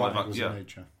reason Right why angles in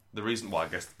nature. the reason why I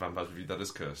guess vampires reviewed that as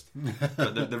cursed.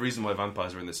 But the reason why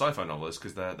vampires are in the sci-fi novel is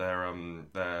because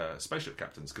they're spaceship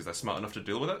captains because they're smart enough to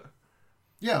deal with it.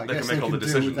 Yeah, I They guess can make all the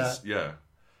deal with decisions. that.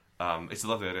 Yeah, it's a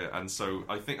lovely idea, and so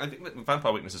I think that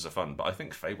vampire weaknesses are fun, but I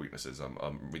think fae weaknesses are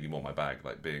really more my bag.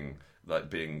 Like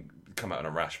being come out in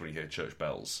a rash when you hear church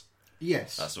bells,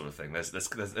 Yes. that sort of thing.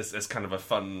 There's kind of a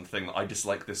fun thing that I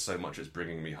dislike this so much it's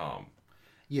bringing me harm.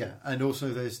 Yeah, and also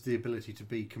there's the ability to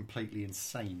be completely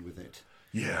insane with it.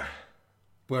 Yeah,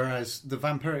 Whereas the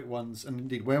vampiric ones, and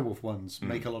indeed werewolf ones,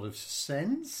 make a lot of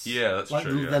sense. Yeah, that's like,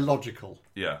 true, yeah. They're logical.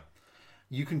 yeah,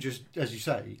 You can just, as you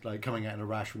say, like coming out in a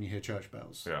rash when you hear church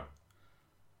bells. yeah.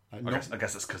 Like, I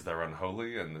guess it's because they're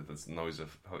unholy and there's noise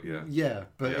of yeah. Yeah,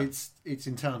 but Yeah. it's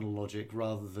internal logic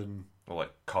rather than Or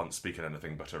like can't speak in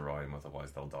anything but a rhyme,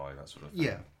 otherwise they'll die. That sort of thing.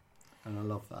 yeah, and I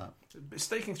love that.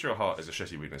 Staking through a heart is a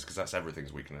shitty weakness because that's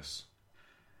everything's weakness.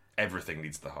 Everything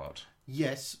needs the heart.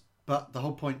 Yes, but the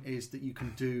whole point is that you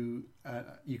can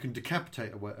you can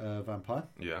decapitate a vampire,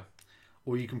 Yeah.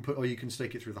 or you can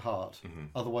stake it through the heart. Mm-hmm.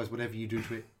 Otherwise, whatever you do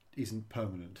to it isn't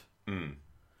permanent. Mm.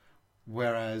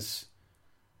 Whereas,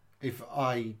 if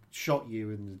I shot you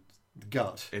in the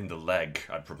gut, In the leg,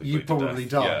 I'd probably you'd bleed to probably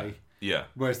death. die. Yeah.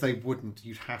 Whereas they wouldn't.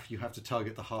 You have to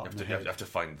target the heart and the You head. have to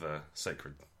find the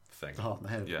sacred thing. The heart and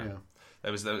the head. Yeah. Yeah.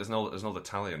 There's an old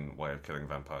Italian way of killing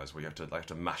vampires where you have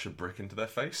to mash a brick into their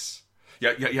face.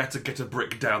 Yeah, you have to get a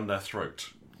brick down their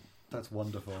throat, That's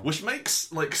wonderful. which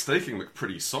makes like staking look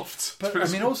pretty soft. But I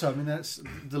mean, that's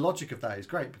the logic of that is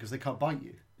great because they can't bite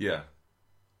you. yeah,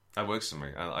 that works for me.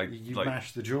 And You like,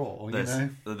 mash the jaw, you know.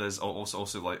 There's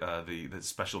also like the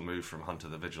special move from Hunter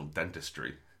the Vigil,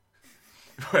 dentistry,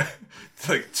 where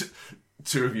like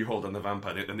two of you hold on the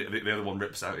vampire, and the other one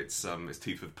rips out its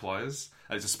teeth with pliers,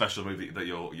 and it's a special move that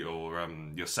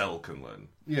your cell can learn.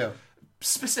 Yeah,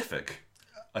 Specific,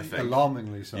 I think.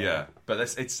 alarmingly so. Yeah, but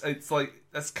it's like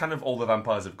that's kind of all the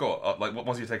vampires have got. Like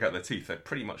once you take out their teeth, they're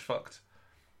pretty much fucked.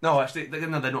 No, actually, they're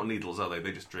not needles, are they?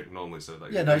 They just drink normally, so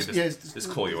they Yeah, no, just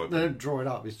claw you open. They don't draw it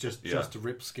up. It's just Yeah. to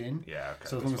rip skin. Yeah, okay,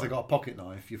 So as long as that's they got a pocket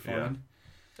knife, you're fine.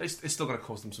 It's still going to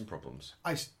cause them some problems.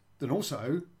 And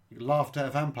also, you laughed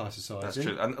at vampire society. That's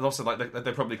true, and also like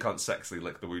they probably can't sexily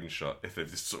lick the wound shut if they've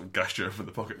just sort of gashed you over with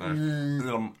the pocket knife.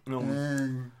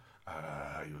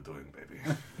 How you doing, baby?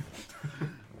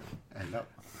 End up.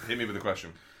 Hit me with a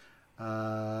question.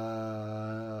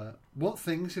 What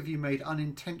things have you made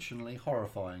unintentionally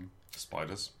horrifying?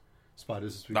 Spiders.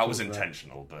 Spiders. As we That was talked about.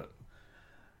 intentional, but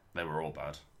they were all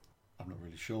bad. I'm not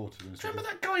really sure. To be honest Do you with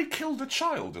remember that guy killed a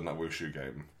child in that wushu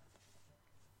game?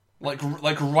 Like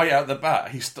right out the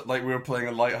bat, we were playing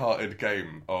a light-hearted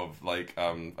game of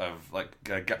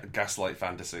gaslight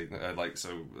fantasy,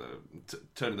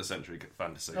 turn of the century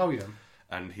fantasy. you. Oh yeah.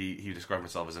 And he described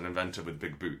himself as an inventor with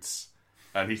big boots.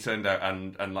 And he turned out,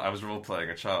 and I was role playing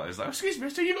a child. He was like, "Excuse me,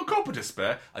 mister, you got copper to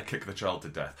spare?" I kick the child to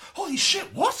death. Holy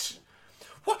shit! What?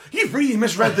 You've really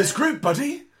misread this group,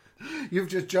 buddy. You've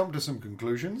just jumped to some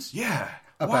conclusions Yeah.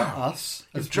 about Wow. us.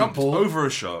 You've as jumped people. over a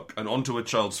shark and onto a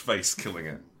child's face, killing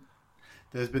it.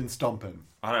 There's been stomping.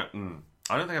 I don't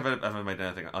think I've ever made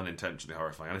anything unintentionally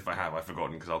horrifying. And if I have, I've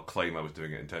forgotten because I'll claim I was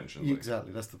doing it intentionally.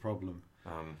 Exactly. That's the problem.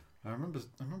 Um, I remember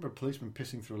a policeman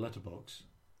pissing through a letterbox.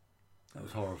 That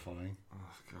was horrifying. oh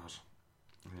god.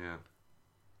 Yeah.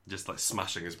 Just like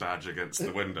smashing his badge against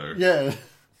the window. Yeah.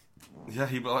 Yeah,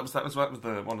 that was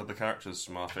one of the characters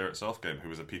from our favourite Self game, who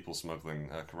was a people smuggling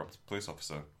corrupt police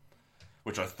officer,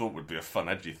 which I thought would be a fun,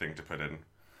 edgy thing to put in,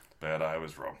 but I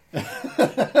was wrong.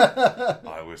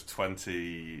 I was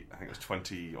 20, I think it was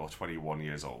 20 or 21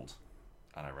 years old,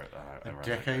 and I wrote that. A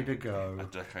decade ago.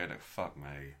 Fuck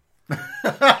me.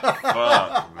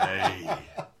 Fuck me.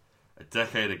 A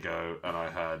decade ago, and I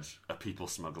had a people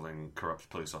smuggling corrupt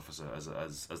police officer as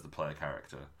the player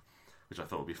character, which I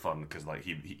thought would be fun because like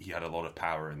he had a lot of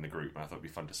power in the group, and I thought it'd be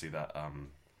fun to see that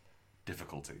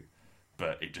difficulty.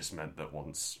 But it just meant that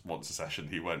once a session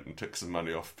he went and took some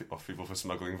money off people for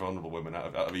smuggling vulnerable women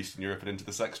out of Eastern Europe and into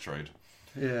the sex trade.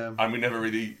 Yeah, and we never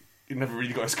really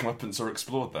got his comeuppance or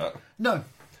explored that. No,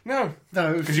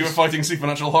 because you were fighting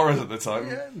supernatural horrors at the time.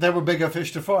 Yeah, there were bigger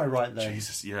fish to fry right then.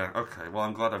 Jesus, yeah, okay. Well,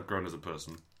 I'm glad I've grown as a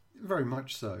person. Very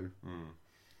much so.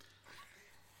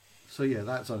 So yeah,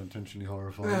 that's unintentionally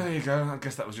horrifying. There you go. I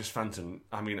guess that was just Fenton.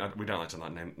 I mean, we don't like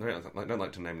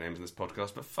to name names in this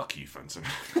podcast, but fuck you, Fenton.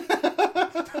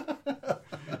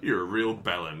 You're a real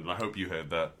bellend, and I hope you heard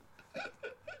that.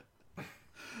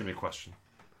 Give me a question.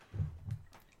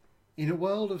 In a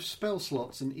world of spell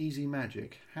slots and easy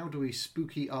magic, how do we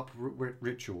spooky up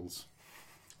rituals?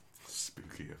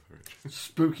 Spooky up rituals.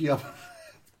 Spooky up.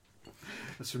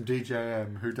 That's from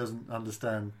DJM, who doesn't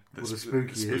understand what a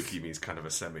spooky is. Spooky means kind of a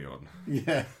semi-on.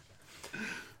 Yeah.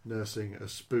 Nursing a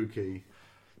spooky.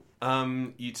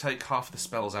 You take half the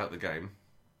spells out of the game,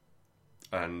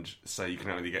 and so you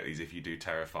can only get these if you do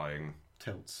terrifying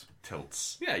tilts.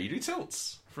 Yeah, you do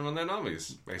tilts from Unknown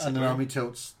Armies, basically. Unknown Army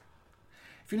tilts.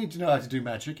 If you need to know how to do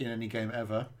magic in any game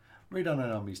ever, read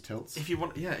Unknown Armies tilts. If you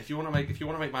want to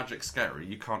make magic scary,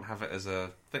 you can't have it as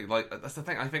a thing. Like that's the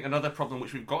thing. I think another problem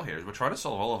which we've got here is we're trying to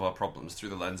solve all of our problems through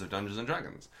the lens of Dungeons and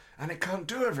Dragons, and it can't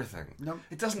do everything. No,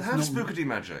 it doesn't have spookity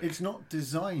magic. It's not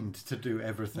designed to do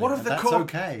everything. One of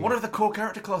the core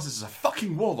character classes is a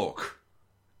fucking warlock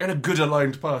in a good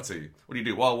aligned party. What do you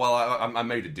do? Well, I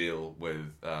made a deal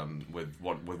with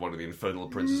one of the infernal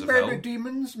princes of hell. Maybe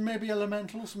demons, maybe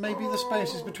elementals, maybe the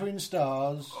spaces between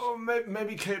stars. Oh,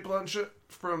 maybe Cate Blanchett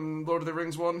from Lord of the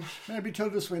Rings 1. Maybe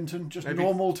Tilda Swinton, just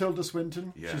normal Tilda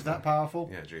Swinton. Yeah, she's that powerful.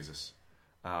 Yeah, Jesus.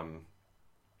 The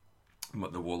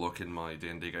warlock in my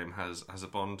D&D game has a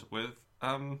bond with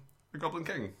the Goblin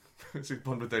King. It's a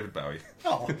bond with David Bowie.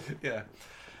 Oh, yeah.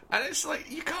 And it's like,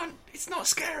 you can't... It's not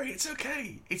scary, it's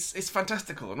okay. It's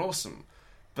fantastical and awesome.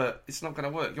 But it's not going to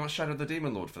work. You want Shadow the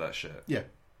Demon Lord for that shit? Yeah.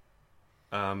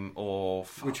 Or...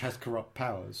 Which has corrupt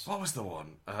powers. What was the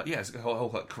one? It's a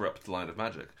whole like, corrupt line of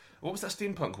magic. What was that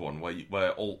steampunk one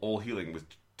where all healing was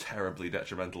terribly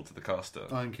detrimental to the caster?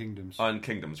 Iron Kingdoms. Iron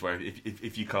Kingdoms, where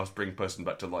if you cast Bring Person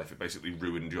Back to Life, it basically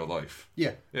ruined your life.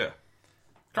 Yeah. Yeah.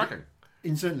 Cracking.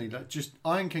 Instantly, like just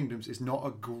Iron Kingdoms is not a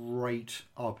great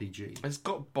RPG. It's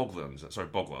got Boglars,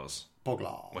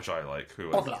 Boglar, which I like.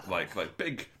 Who Boglar. are like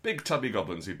big tubby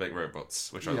goblins who make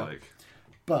robots, which I like.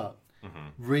 But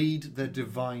read their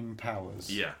divine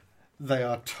powers. Yeah, they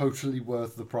are totally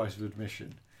worth the price of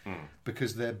admission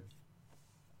because they're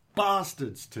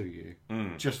bastards to you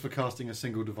just for casting a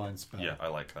single divine spell. Yeah, I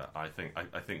like that. I think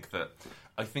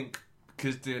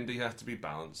because D&D has to be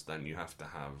balanced, then you have to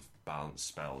have balanced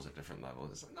spells at different levels.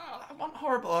 It's like, no, I want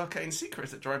horrible arcane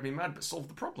secrets that drive me mad but solve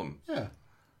the problem. Yeah.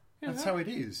 That's how it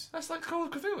is. That's like Call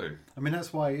of Cthulhu. I mean,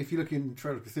 that's why if you look in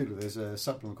Trail of Cthulhu, there's a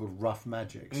supplement called Rough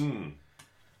Magics,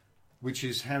 which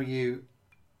is how you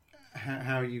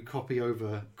copy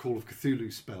over Call of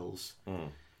Cthulhu spells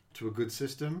to a good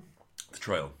system. The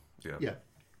Trail, yeah. Yeah.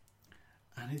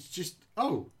 And it's just,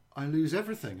 I lose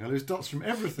everything. I lose dots from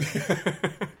everything.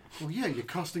 Well, yeah, you're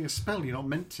casting a spell you're not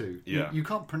meant to. Yeah. You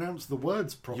can't pronounce the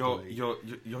words properly.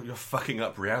 You're fucking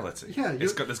up reality. Yeah,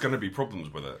 there's going to be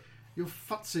problems with it. You're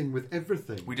futzing with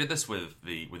everything. We did this with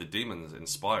the demons in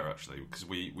Spire, actually, because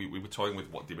we were toying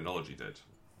with what demonology did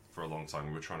for a long time.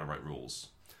 We were trying to write rules,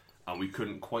 and we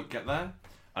couldn't quite get there.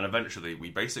 And eventually,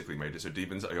 we basically made it so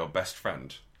demons are your best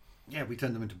friend. Yeah, we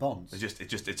turned them into bonds. It's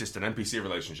just an NPC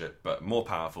relationship, but more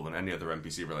powerful than any other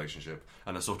NPC relationship.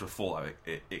 And the sort of fallout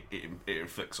it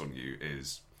inflicts on you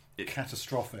is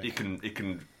catastrophic. It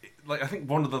can like I think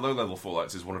one of the low level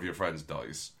fallouts is one of your friends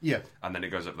dies. Yeah, and then it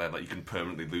goes up there like you can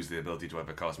permanently lose the ability to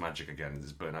ever cast magic again and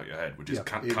just burn out your head, which is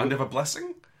kind of a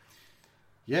blessing.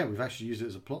 Yeah, we've actually used it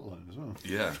as a plot line as well.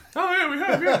 Yeah. Oh yeah, we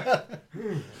have.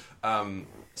 Yeah.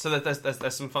 So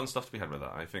there's some fun stuff to be had with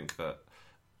that. I think that.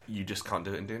 You just can't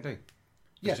do it in D&D.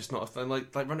 It's just not a thing.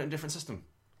 Like run it in a different system.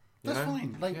 That's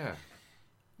fine. Like,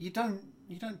 you don't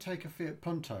take a Fiat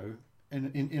Punto in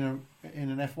an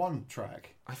F1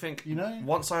 track. I think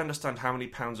once I understand how many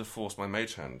pounds of force my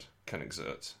mage hand can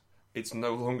exert, it's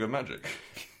no longer magic.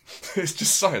 It's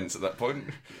just science at that point.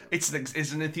 It's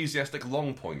an enthusiastic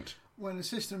long point. When a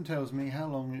system tells me how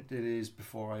long it is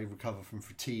before I recover from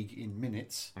fatigue in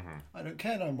minutes, I don't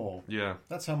care no more. Yeah.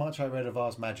 That's how much I read of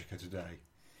Ars Magica today.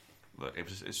 Look, it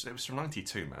was from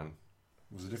 92, man.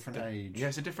 It was a different age. Yeah,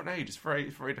 it's a different age. It's very,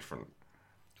 very different.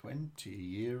 20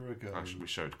 years ago. Actually, we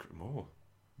showed more.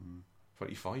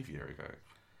 25 years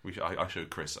ago. I showed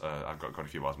Chris. I've got a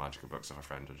few Ars Magica books of a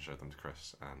friend and showed them to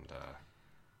Chris, and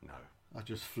no. I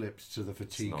just flipped to the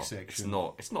fatigue section.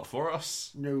 It's not for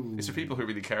us. No. It's for people who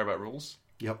really care about rules.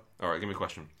 Yep. All right, give me a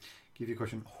question. Give you a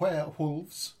question.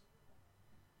 Werewolves.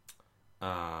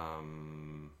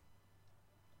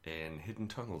 In hidden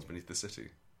tunnels beneath the city.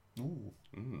 Ooh.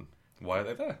 Why are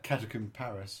they there? Catacomb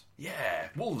Paris. Yeah,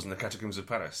 wolves in the catacombs of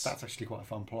Paris. That's actually quite a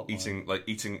fun plot line.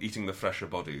 Eating the fresher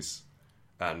bodies,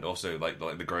 and also like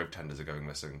the grove tenders are going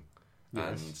missing,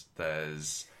 Yes.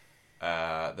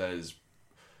 and there's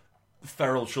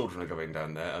feral children are going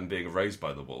down there and being raised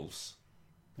by the wolves.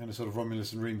 And a sort of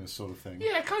Romulus and Remus sort of thing.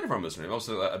 Yeah, kind of Romulus and Remus.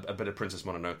 Also a bit of Princess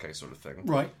Mononoke sort of thing.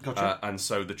 Right, gotcha. And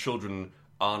so the children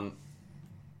aren't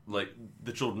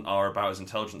the children are about as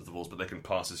intelligent as the wolves, but they can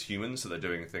pass as humans. So they're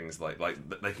doing things like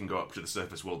they can go up to the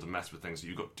surface world and mess with things. So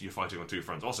you're fighting on two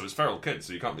fronts. Also, it's feral kids,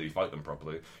 so you can't really fight them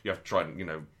properly. You have to try and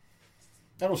And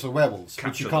also werewolves, which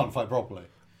capture you can't them. fight properly.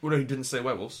 Well, no, he didn't say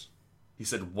werewolves. He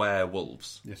said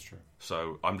werewolves. Yes, true.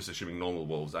 So I'm just assuming normal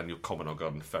wolves and your common or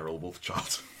garden feral wolf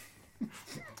child.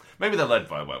 Maybe they're led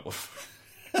by a werewolf.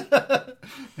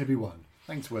 Maybe one.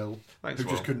 Thanks, Will. Thanks, who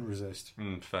Will. just couldn't resist.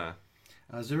 Fair.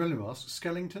 Zerillium asks,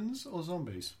 skeletons or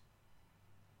zombies?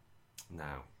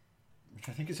 Now, Which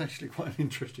I think is actually quite an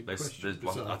interesting question.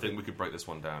 I think we could break this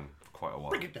one down for quite a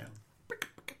while. Break it down. Break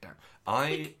it down.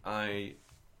 I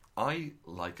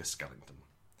like a skeleton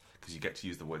because you get to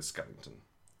use the word skeleton.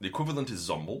 The equivalent is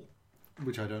zomble.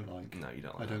 Which I don't like. No, you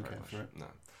don't. I Like don't that very care much. for it. No.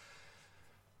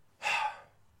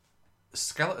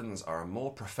 Skeletons are a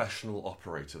more professional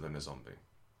operator than a zombie.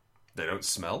 They don't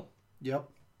smell. Yep.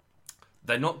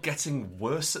 They're not getting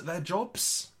worse at their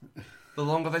jobs the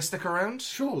longer they stick around.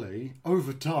 Surely,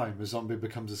 over time, a zombie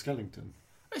becomes a skeleton.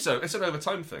 It's an over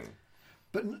time thing.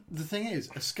 But the thing is,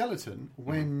 a skeleton,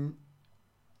 when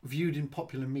viewed in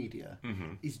popular media,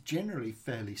 is generally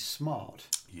fairly smart.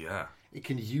 Yeah. It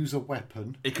can use a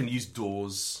weapon. It can use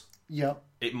doors. Yep.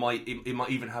 It might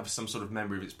even have some sort of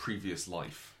memory of its previous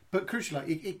life. But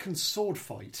crucially, it can sword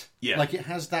fight. Yeah. Like, it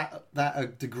has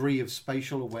that degree of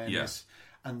spatial awareness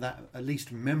and that, at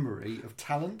least, memory of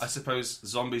talent. I suppose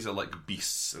zombies are like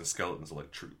beasts and skeletons are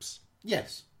like troops.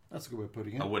 Yes. That's a good way of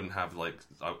putting it. I wouldn't have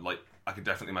I could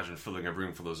definitely imagine filling a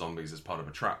room full of zombies as part of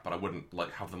a trap, but I wouldn't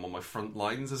have them on my front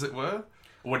lines, as it were.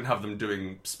 I wouldn't have them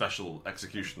doing special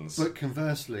executions. But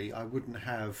conversely, I wouldn't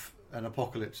have an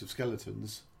apocalypse of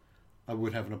skeletons. I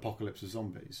would have an apocalypse of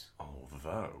zombies.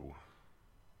 Although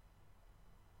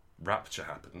Rapture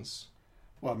happens.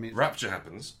 Well, I mean, Rapture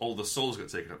happens. All the souls get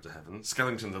taken up to heaven.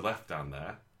 Skeletons are left down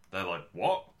there. They're like,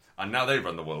 what? And now they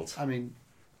run the world. I mean,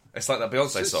 It's like that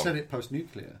Beyonce song. said it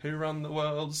post-nuclear. Who run the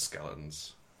world?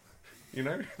 Skeletons. You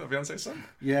know that Beyonce song?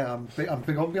 Yeah, I'm big on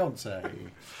Beyonce.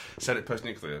 Said it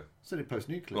post-nuclear. Said it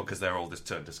post-nuclear. Well, because they're all just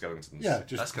turned to skeletons. Yeah,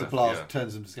 just That's the kind of- blast yeah.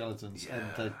 turns them to skeletons, and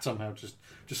Yeah. they somehow just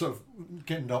sort of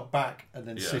get knocked back and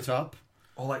then Yeah. sit up.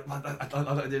 Or like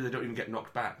they don't even get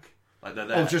knocked back. Like they're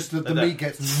there. Or just the They're there. meat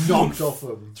gets knocked off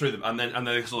them. Through them, and then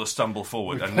they sort of stumble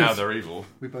forward, and now they're evil.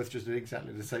 We both just did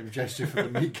exactly the same gesture for the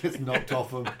meat gets knocked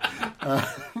off them.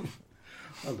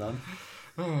 Well done.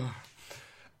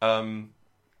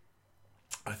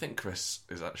 I think Chris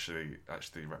is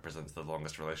actually represents the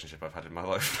longest relationship I've had in my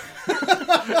life.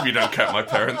 If you don't count my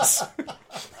parents.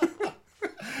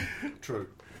 True.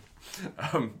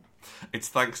 It's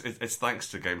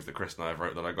thanks to games that Chris and I have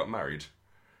wrote that I got married.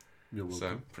 You're welcome.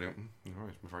 So pretty all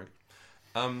right, I'm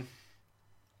afraid.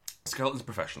 Skeletons are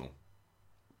professional.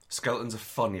 Skeletons are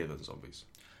funnier than zombies.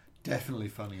 Definitely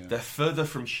funnier. They're further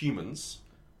from humans.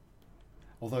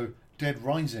 Although Dead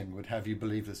Rising would have you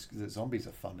believe that zombies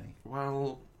are funny.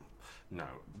 Well, no.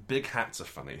 Big hats are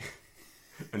funny,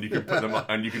 and you can put them on,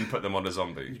 on a You zombie.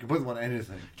 can put them on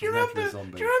anything. Do you Exactly remember? a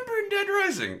zombie. Do you remember in Dead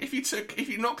Rising? If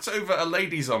you knocked over a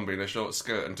lady zombie in a short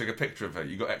skirt and took a picture of her,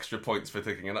 you got extra points for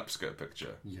taking an upskirt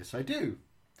picture. Yes, I do.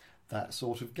 That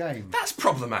sort of game, That's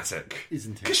problematic,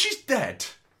 isn't it? because she's dead.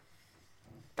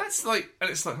 That's like, and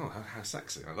it's like, oh, how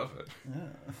sexy! I love it.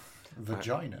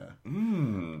 Vagina.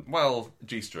 Well,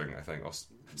 G-string, I think, or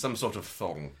some sort of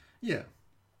thong. Yeah.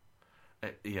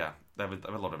 Yeah, there were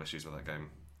a lot of issues with that game.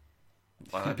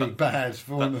 Like, Be bad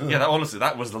for one of them. yeah, honestly,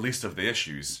 that was the least of the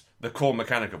issues. The core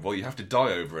mechanic of, well, you have to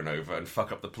die over and over and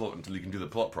fuck up the plot until you can do the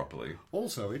plot properly.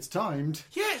 Also, it's timed.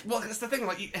 Yeah, well, that's the thing.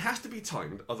 Like, it has to be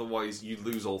timed, otherwise you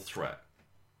lose all threat.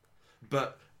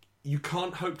 But you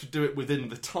can't hope to do it within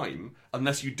the time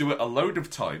unless you do it a load of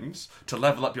times to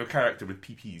level up your character with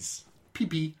PPs.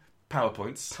 PP.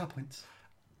 PowerPoints. PowerPoints.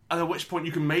 And at which point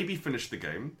you can maybe finish the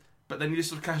game, but then you just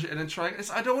sort of cash it in and try it.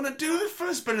 I don't want to do the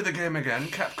first bit of the game again,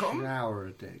 Capcom. Hour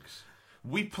of dicks.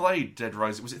 We played Dead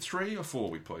Rising. Was it 3 or 4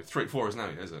 we played? 4 is now,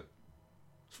 is it?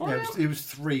 Yeah, it was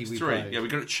 3 we played. Yeah, we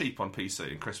got it cheap on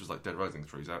PC, and Chris was like, Dead Rising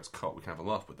 3's out, it's cool, we can have a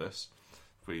laugh with this.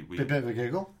 We Bit of a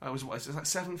giggle. it was like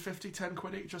 £7.50,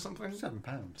 £10 each or something? £7.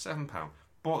 £7.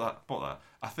 Bought that.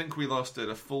 I think we lasted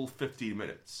a full 15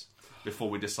 minutes before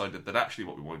we decided that actually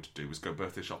what we wanted to do was go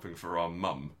birthday shopping for our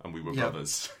mum, and we were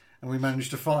brothers. And we managed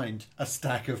to find a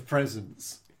stack of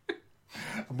presents.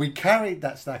 And we carried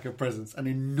that stack of presents an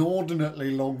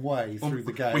inordinately long way through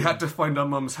the game. We had to find our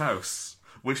mum's house,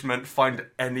 which meant find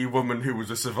any woman who was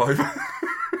a survivor.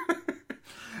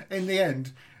 In the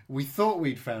end, we thought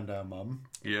we'd found our mum,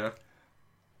 Yeah.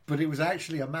 but it was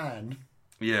actually a man.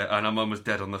 Yeah, and our mum was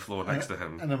dead on the floor next to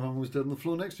him. And our mum was dead on the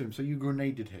floor next to him, so you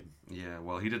grenaded him. Yeah,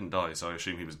 well, he didn't die, so I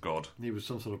assume he was God. He was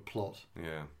some sort of plot.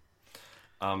 Yeah.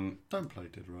 Don't play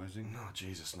Dead Rising. No,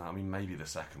 Jesus, no. I mean, maybe the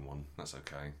second one. That's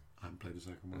okay. I haven't played the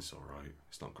second one. It's alright.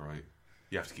 It's not great.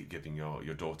 You have to keep giving your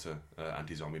daughter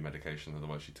anti-zombie medication,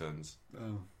 otherwise she turns.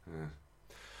 Oh. Yeah.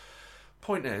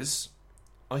 Point is,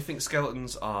 I think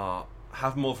skeletons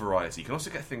have more variety. You can also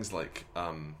get things like,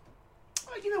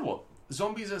 you know what?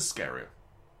 Zombies are scarier,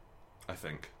 I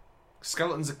think.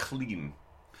 Skeletons are clean.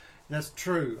 That's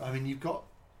true. I mean, you've got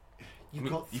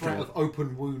threat of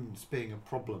open wounds being a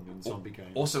problem in zombie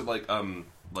games. Also,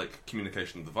 like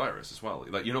communication of the virus as well.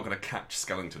 Like, you're not going to catch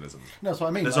skeletonism. No, that's what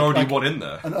I mean. There's already one in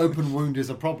there. An open wound is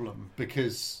a problem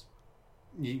because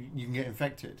you can get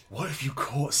infected. What if you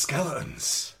caught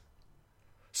skeletons?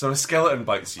 So a skeleton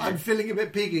bites you. I'm feeling a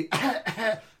bit piggy.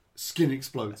 Skin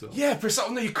explodes off. Yeah,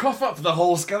 precisely. You cough up the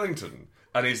whole skeleton,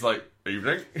 and he's like,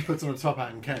 "Evening." Puts on a top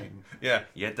hat and cane. Yeah.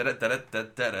 Da da da da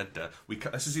da da da.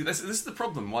 This is the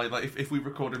problem. Why, like, if we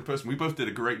record in person, we both did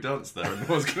a great dance there, and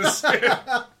no one's going to see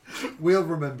it. We'll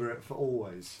remember it for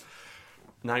always.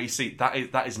 Now you see that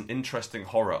is an interesting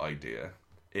horror idea.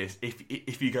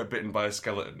 If you get bitten by a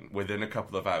skeleton within a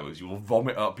couple of hours, you will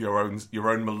vomit up your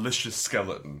own malicious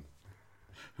skeleton,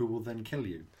 who will then kill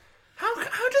you. How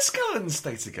do skeletons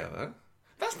stay together?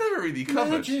 That's never really covered.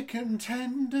 Magic and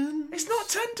tendons. It's not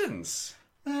tendons.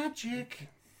 Magic.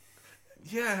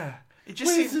 Yeah,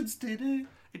 Wizards did it.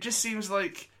 It just seems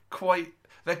like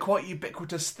they're quite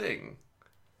ubiquitous thing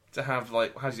to have.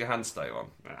 Like, how's your hand stay on?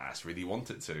 That's really want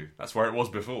it to. That's where it was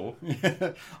before.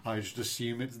 I just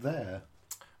assume it's there.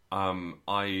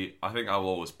 I think I will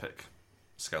always pick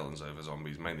skeletons over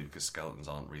zombies, mainly because skeletons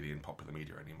aren't really in popular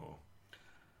media anymore.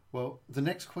 Well, the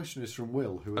next question is from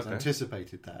Will, who has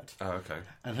anticipated that. Oh, okay.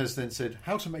 And has then said,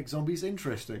 how to make zombies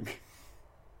interesting.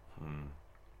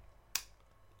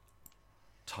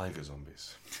 Tiger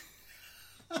zombies.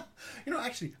 You know,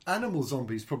 actually, animal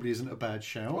zombies probably isn't a bad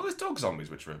shout. Well, there's dog zombies,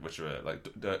 which are like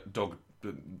dog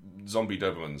zombie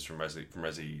Dobermans from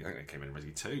Resi. I think they came in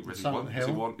Resi 2, Resi Silent 1, Hill.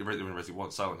 Resi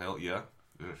 1, Silent Hill. Yeah,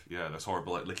 yeah, those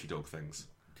horrible like licky dog things.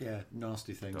 Yeah,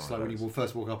 nasty things. Oh, Like when you will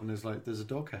first walk up and there's a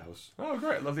doghouse. Oh,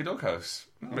 great, lovely doghouse.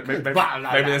 Okay. Maybe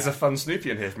there's a fun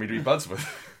Snoopy in here for me to be buds with.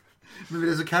 Maybe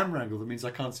there's a camera angle that means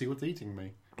I can't see what's eating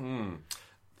me.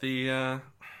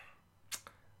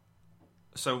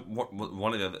 So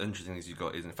one of the other interesting things you've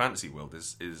got is in Fantasy World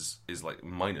is like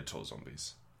Minotaur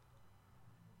zombies.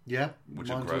 Yeah, which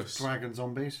are gross. Dragon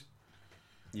zombies.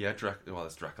 Yeah,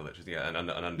 that's Dracoliches. Yeah, and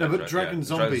undead. No, but dragon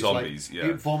zombies. Zombies. Like,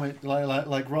 it vomit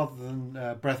like rather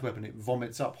than breath weapon, it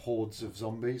vomits up hordes of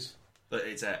zombies. But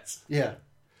it's it. Yeah,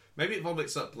 maybe it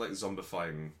vomits up like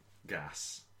zombifying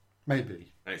gas.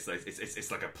 Maybe.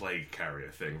 It's like a plague carrier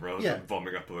thing rather Yeah. than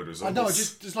vomiting up a load of I zombies. know. I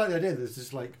just like the idea. There's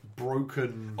this like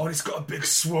broken, Oh, and it's got a big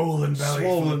swollen belly.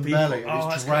 swollen belly, and Oh,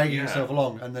 it's dragging itself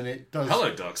along, and then it does.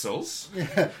 Hello, Dark Souls.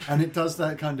 Yeah, and it does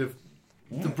that kind of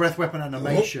the breath weapon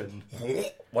animation.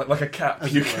 Like a cat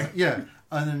as it puking. were. Yeah,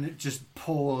 and then it just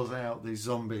pours out these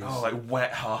zombies. Oh, like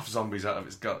wet half zombies out of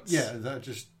its guts. Yeah, that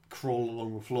just crawl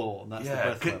along the floor, and that's the Yeah,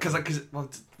 breath weapon.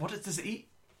 what does it eat?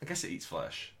 I guess it eats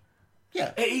flesh.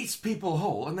 Yeah, It eats people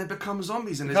whole, and they become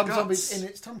zombies in its become guts. zombies in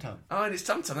its tum tum. Oh, and it's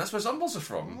tum tum. That's where zombies are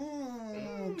from.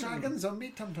 Dragon zombie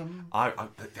tum tum. That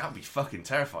would be fucking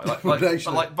terrifying. Like, Would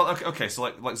actually. okay, so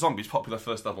like zombies, popular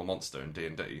first level monster in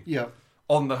D&D. Yeah.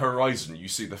 On the horizon, you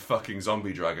see the fucking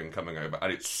zombie dragon coming over,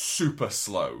 and it's super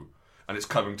slow. and it's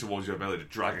coming towards your belly,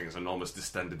 dragging its enormous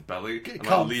distended belly. It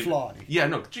can't fly. Yeah,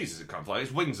 no, Jesus, it can't fly.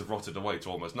 Its wings have rotted away to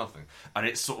almost nothing, and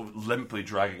it's sort of limply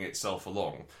dragging itself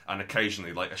along. And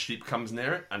occasionally, like a sheep comes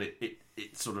near it, and it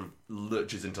sort of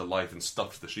lurches into life and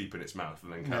stuffs the sheep in its mouth,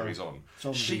 and then carries on.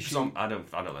 Sheep. I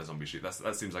don't like zombie sheep.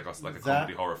 That seems like a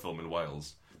comedy horror film in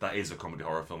Wales. That is a comedy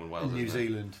horror film in Wales. New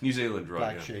Zealand. New Zealand,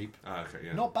 right? Black Sheep. Ah, okay,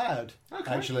 yeah. Not bad,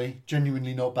 Okay. actually.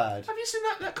 Genuinely not bad. Have you seen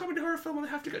that comedy horror film where they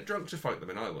have to get drunk to fight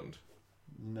them in Ireland?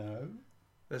 No.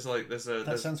 That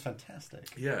sounds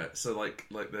fantastic. Yeah, so like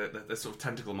they're sort of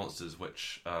tentacle monsters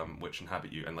which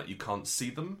inhabit you, and like you can't see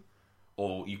them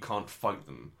or you can't fight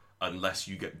them unless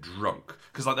you get drunk.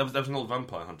 Because like there was an old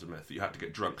vampire hunter myth that you had to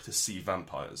get drunk to see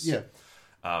vampires. Yeah.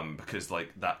 Because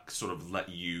like that sort of let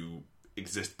you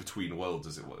exist between worlds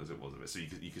as it was of it, so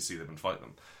you could see them and fight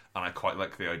them. And I quite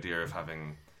like the idea of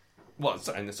having. Well,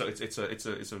 so it's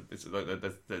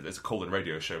a call-in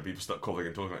radio show. People start calling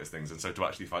and talking about these things, and so to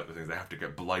actually fight the things, they have to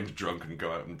get blind drunk and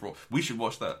go out and brawl. We should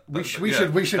watch that. We should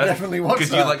definitely watch that.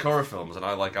 Because you like horror films and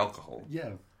I like alcohol.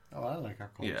 Yeah. Oh, I like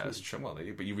alcohol. Yeah, too. it's true. Well,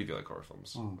 but you really like horror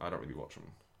films. I don't really watch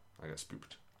them. I get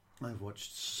spooked. I've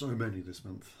watched so many this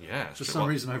month. Yeah. For some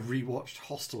reason, I rewatched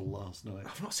Hostel last night.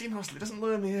 I've not seen Hostel. It doesn't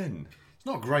lure me in. It's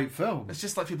not a great film. It's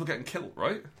just like people getting killed,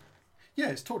 right? Yeah,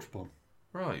 it's torture porn.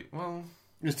 Right. Well.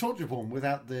 It's torture porn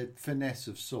without the finesse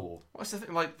of Saw. What's the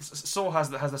thing? Like Saw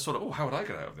has that sort of, how would I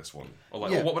get out of this one? Or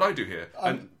like, Yeah. what would I do here?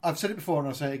 I've said it before and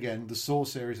I'll say it again. The Saw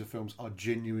series of films are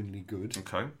genuinely good.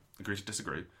 Okay, agree to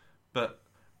disagree. But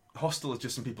Hostel is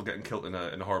just some people getting killed in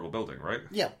a horrible building, right?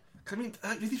 Yeah. I mean,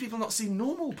 do these people not see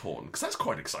normal porn? Because that's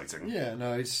quite exciting. Yeah,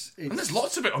 no, it's and there's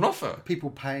lots of it on offer.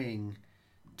 People paying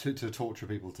to torture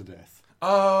people to death.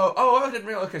 Oh, I didn't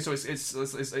realize. Okay, so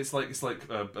it's like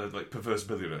perverse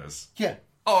billionaires. Yeah.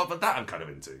 Oh, but that I'm kind of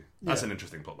into. That's Yeah. an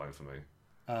interesting plotline for me.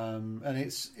 And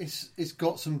it's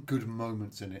got some good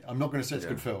moments in it. I'm not going to say it's a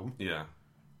good film, Yeah.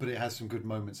 but it has some good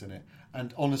moments in it.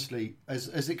 And honestly, as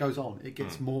it goes on, it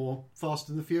gets more Fast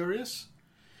and the Furious.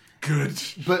 Good.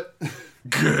 But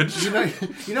Good. you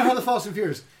know how the Fast and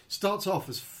Furious starts off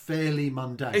as fairly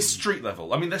mundane. It's street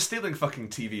level. I mean, they're stealing fucking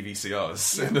TV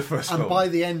VCRs in the first film. And by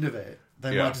the end of it,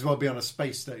 they Yeah. might as well be on a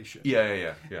space station.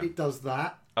 Yeah. It does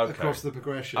that Okay. across the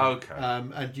progression. Okay.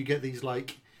 And you get these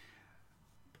like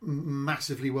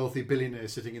massively wealthy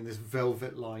billionaires sitting in this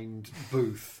velvet-lined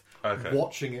booth, Okay.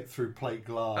 watching it through plate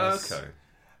glass. Okay.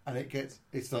 And it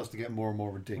starts to get more and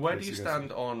more ridiculous. Where do you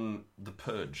stand on The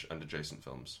Purge and adjacent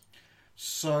films?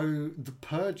 So The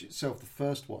Purge itself, the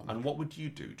first one, And what would you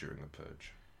do during The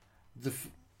Purge?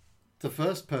 the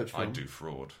first Purge film, I'd do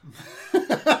fraud.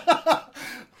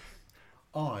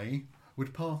 I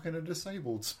would park in a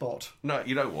disabled spot. No,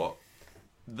 you know what?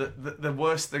 The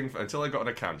worst thing, until I got an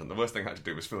accountant, the worst thing I had to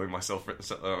do was fill in my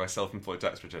self-employed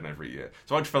tax return every year.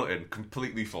 So I'd fill it in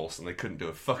completely false, and they couldn't do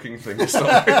a fucking thing to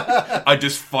stop me. I'd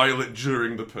just file it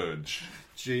during The Purge.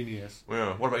 Genius.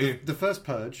 Yeah. What about you? The first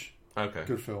Purge, Okay.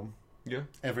 good film. Yeah.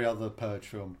 Every other Purge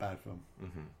film, bad film.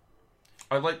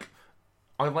 I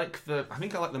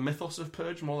think I like the mythos of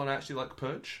Purge more than I actually like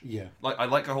Purge. Yeah. Like I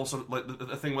like a whole sort of like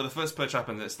the thing where the first Purge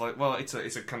happens. It's like, well, it's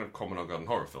a kind of common or garden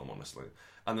horror film, honestly.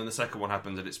 And then the second one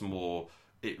happens, and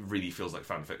it really feels like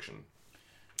fan fiction,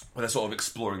 where they're sort of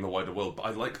exploring the wider world. But I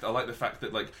like the fact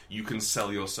that like you can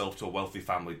sell yourself to a wealthy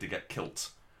family to get kilt,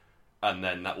 and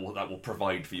then that will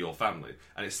provide for your family.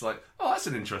 And it's like, oh, that's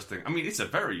an interesting. I mean, it's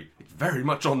very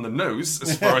much on the nose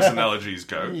as far as analogies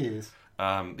go. Yes.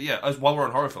 But yeah, while we're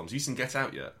on horror films, you seen Get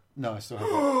Out yet? No, I still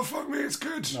haven't. Oh, fuck me, it's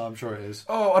good. No, I'm sure it is.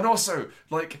 Oh, and also,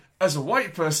 like, as a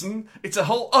white person, it's a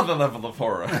whole other level of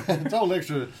horror. It's a whole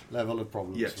extra level of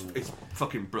problems. Yeah, it's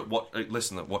fucking brilliant.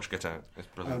 Listen, watch Get Out. It's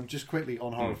brilliant. Just quickly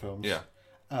on horror films. Yeah.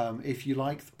 If you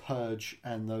like The Purge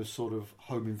and those sort of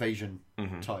home invasion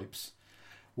types,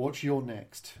 watch Your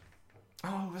Next.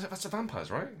 Oh, that's the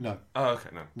vampires, right? No, Oh, okay,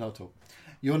 no. not at all.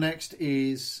 Your Next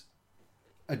is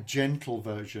a gentle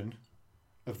version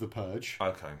of The Purge,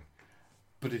 Okay.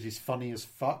 but it is funny as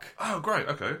fuck. Oh, great,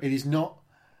 okay. It is not.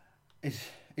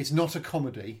 It's not a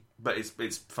comedy. But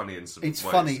it's funny in some It's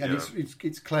ways, funny and yeah.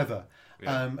 it's clever.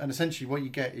 Yeah. And essentially, what you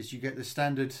get is you get the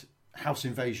standard house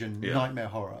invasion Yeah. nightmare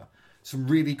horror. Some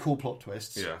really cool plot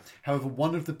twists. Yeah. However,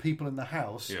 one of the people in the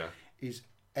house Yeah. is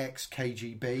ex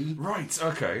KGB, Right,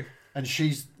 okay. and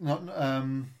she's not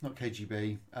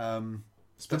KGB,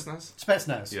 Spetsnaz?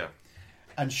 Spetsnaz. Yeah.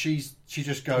 And she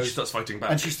just goes. She starts fighting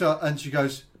back. And she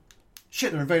goes,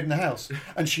 shit, they're invading the house.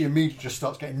 And she immediately just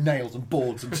starts getting nails and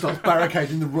boards and starts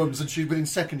barricading the rooms. And within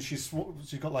seconds, she's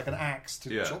got like an axe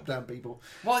to chop down people.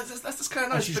 Well, that's just kind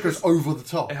of nice. And she just goes over the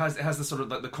top. It has the sort of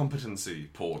like the competency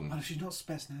porn. Oh, she's not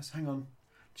Spetsnaz. Hang on.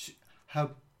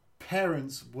 Her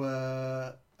parents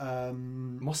were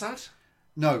Mossad?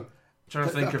 no, Trying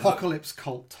to think of apocalypse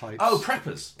cult types. Oh,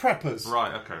 preppers. Preppers.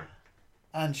 Right. Okay.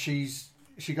 And she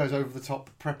goes over the top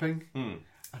prepping, and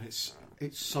it's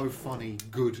so funny,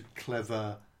 good,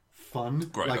 clever, fun.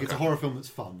 Great, like it's a okay. horror film that's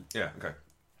fun. Yeah. Okay.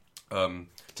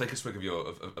 Take a swig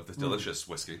of this delicious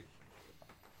whiskey.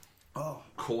 Oh,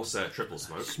 Corsair Triple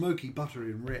Smoke. smoky,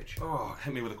 buttery, and rich. Oh,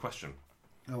 hit me with a question.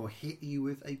 I'll hit you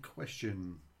with a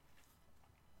question.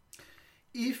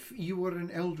 If you were an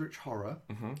eldritch horror,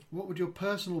 what would your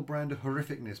personal brand of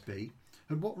horrificness be?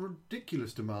 And what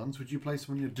ridiculous demands would you place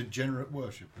on your degenerate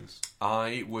worshippers?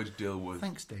 I would deal with...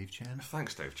 Thanks, Dave Chan.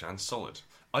 Thanks, Dave Chan. Solid.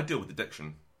 I'd deal with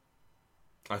addiction.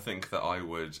 I think that I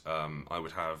would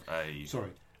have a...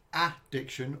 Sorry,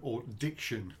 addiction or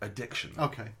diction? Addiction.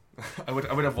 Okay. I would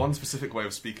have one specific way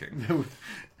of speaking.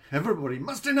 Everybody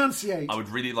must enunciate. I would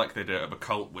really like the idea of a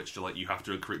cult which you have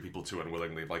to recruit people to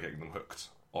unwillingly by getting them hooked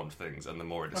on things, and the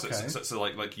more it is. Okay. So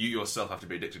like you yourself have to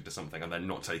be addicted to something and then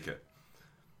not take it.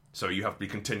 So you have to be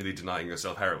continually denying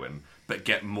yourself heroin, but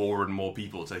get more and more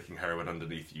people taking heroin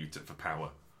underneath you for power.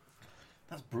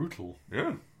 That's brutal.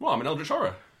 Yeah. Well, I'm an eldritch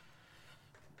horror.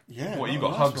 Yeah. What, you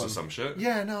not got a hugs nice or one. some shit?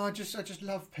 Yeah, no, I just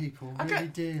love people. Really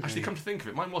dearly. Actually, come to think of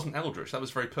it, mine wasn't eldritch. That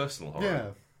was very personal horror. Yeah.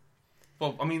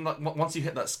 Well, I mean, like once you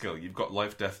hit that skill, you've got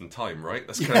life, death, and time, right?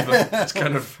 That's kind of that's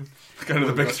kind of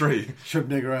the big three.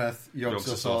 Shub-Niggurath,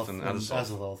 Yog-Sothoth, and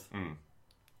Azathoth. Azathoth.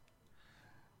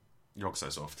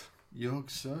 Yog-Sothoth.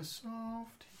 Yog-Sothoth,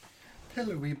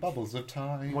 pillowy bubbles of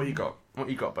time. What you got? What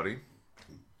you got, buddy?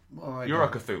 What You're a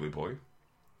Cthulhu boy.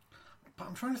 But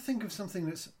I'm trying to think of something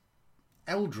that's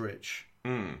eldritch.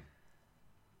 Mm.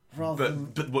 Rather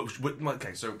than...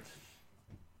 Okay, so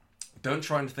don't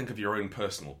try and think of your own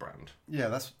personal brand, Yeah,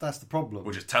 that's the problem.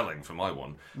 which is telling for my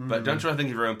one. But don't try and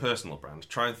think of your own personal brand.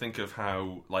 Try and think of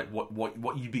how, like,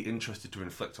 what you'd be interested to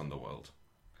inflict on the world.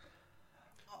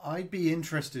 I'd be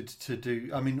interested to do...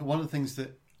 I mean, one of the things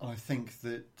that I think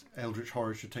that eldritch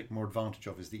horror should take more advantage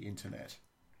of is the internet.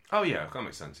 Oh yeah, that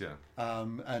makes sense. Yeah.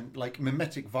 And, like,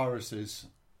 mimetic viruses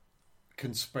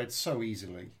can spread so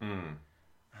easily. I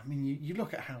mean, you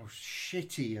look at how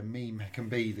shitty a meme can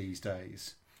be these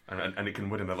days. And it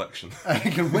can win an election.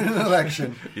 It can win an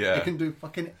election. Yeah. It can do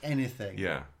fucking anything.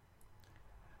 Yeah.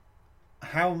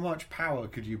 How much power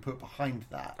could you put behind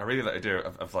that? I really like the idea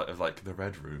of like the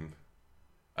Red Room,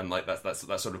 and like that's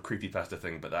that sort of creepypasta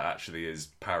thing, but that actually is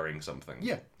powering something.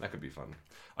 Yeah. That could be fun.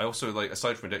 I also like,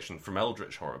 aside from addiction, from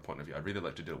eldritch horror point of view, I'd really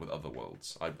like to deal with other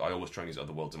worlds. I always try and use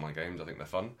other worlds in my games. I think they're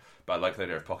fun, but I like the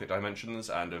idea of pocket dimensions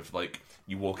and of like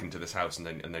you walk into this house and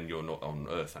then you're not on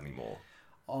Earth anymore.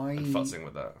 And futzing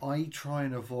with that. I try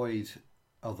and avoid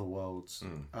other worlds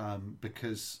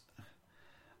because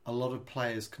a lot of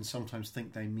players can sometimes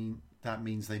think that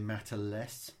means they matter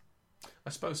less. I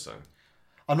suppose so.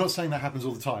 I'm not saying that happens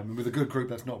all the time, and with a good group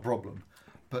that's not a problem.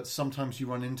 But sometimes you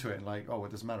run into it and like, oh,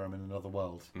 it doesn't matter, I'm in another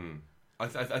world. I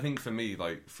think for me,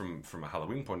 like from a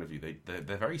Halloween point of view,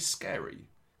 they're very scary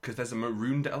because there's a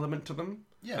marooned element to them.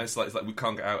 Yeah, and it's like we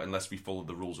can't get out unless we follow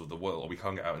the rules of the world, or we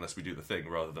can't get out unless we do the thing.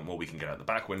 Rather than, well, we can get out the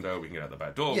back window, we can get out the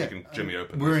back door, we can jimmy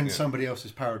open. We're in yeah. somebody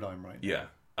else's paradigm, right? Yeah,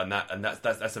 and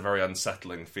that's a very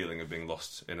unsettling feeling of being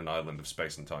lost in an island of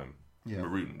space and time,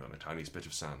 marooned on a tiny spit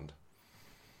of sand.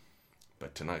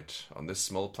 But tonight, on this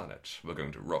small planet, we're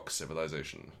going to rock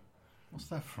civilization. What's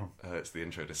that from? It's the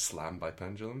intro to Slam by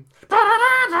Pendulum. There's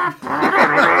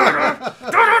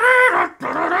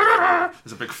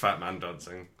a big fat man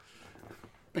dancing.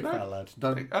 Big fat lad.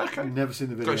 Okay. I've never seen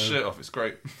the video. Got his shirt off, it's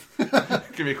great.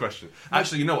 Give me a question.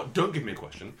 Actually, you know what? Don't give me a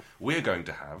question. We're going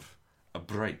to have a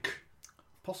break.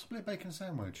 Possibly a bacon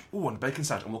sandwich. Ooh, and a bacon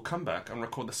sandwich. And we'll come back and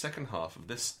record the second half of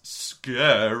this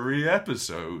scary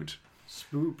episode.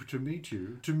 Spoop to meet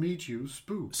you,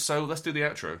 spoop. So let's do the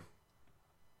outro.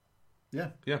 Yeah.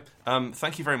 Yeah.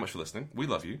 Thank you very much for listening. We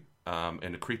love you.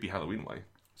 In a creepy Halloween way.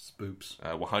 Spoops.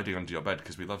 We're hiding under your bed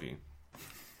because we love you.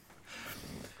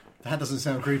 That doesn't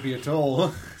sound creepy at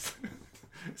all.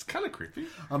 It's kind of creepy.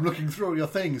 I'm looking through all your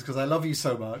things because I love you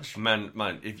so much. Man,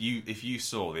 if you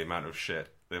saw the amount of shit,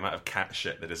 the amount of cat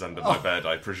shit that is under my bed,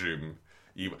 I presume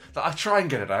you. I try and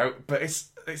get it out, but it's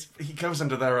he goes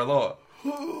under there a lot.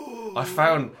 I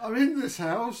found. I'm in this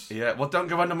house. Yeah, well, don't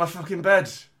go under my fucking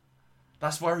bed.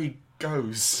 That's where he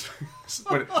goes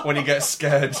when he gets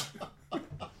scared.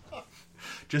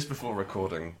 Just before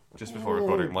recording,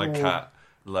 my cat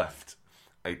left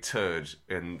a turd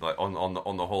in like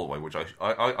on the hallway, which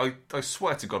I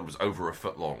swear to God was over a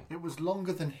foot long. It was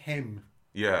longer than him.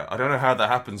 Yeah, I don't know how that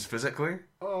happens physically.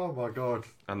 Oh my God!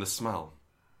 And the smell.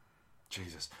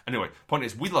 Jesus. Anyway, point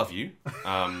is, we love you.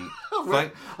 I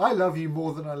love you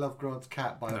more than I love Grant's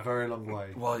cat by a very long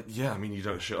way. Well, yeah, I mean, you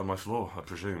don't shit on my floor, I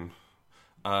presume.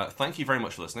 Thank you very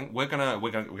much for listening. We're gonna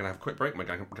have a quick break. We're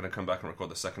gonna come back and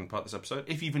record the second part of this episode.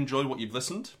 If you've enjoyed what you've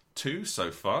listened to so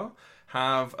far,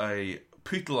 have a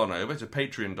pootle on over to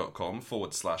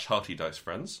patreon.com/Hearty Dice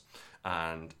Friends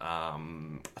and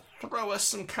throw us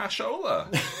some cashola.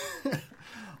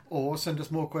 Or send us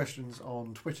more questions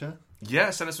on Twitter.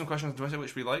 Yeah, send us some questions on Twitter,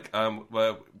 which we like.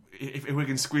 Where if we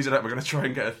can squeeze it out, we're going to try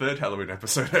and get a third Halloween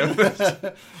episode out of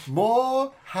this.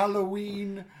 More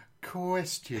Halloween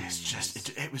questions.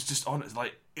 It was just on.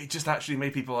 Like, it just actually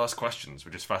made people ask questions,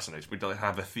 which is fascinating. We don't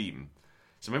have a theme,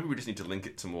 so maybe we just need to link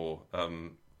it to more holidays.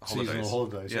 Seasonal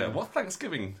holidays. Yeah. What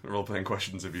Thanksgiving role-playing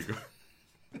questions have you got?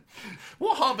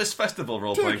 What Harvest Festival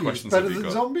role-playing questions have you got? Better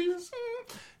than zombies?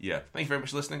 Yeah. Thank you very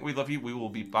much for listening. We love you. We will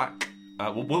be back.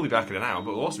 We'll be back in an hour,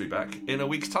 but we'll also be back in a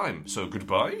week's time. So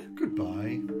goodbye.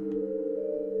 Goodbye.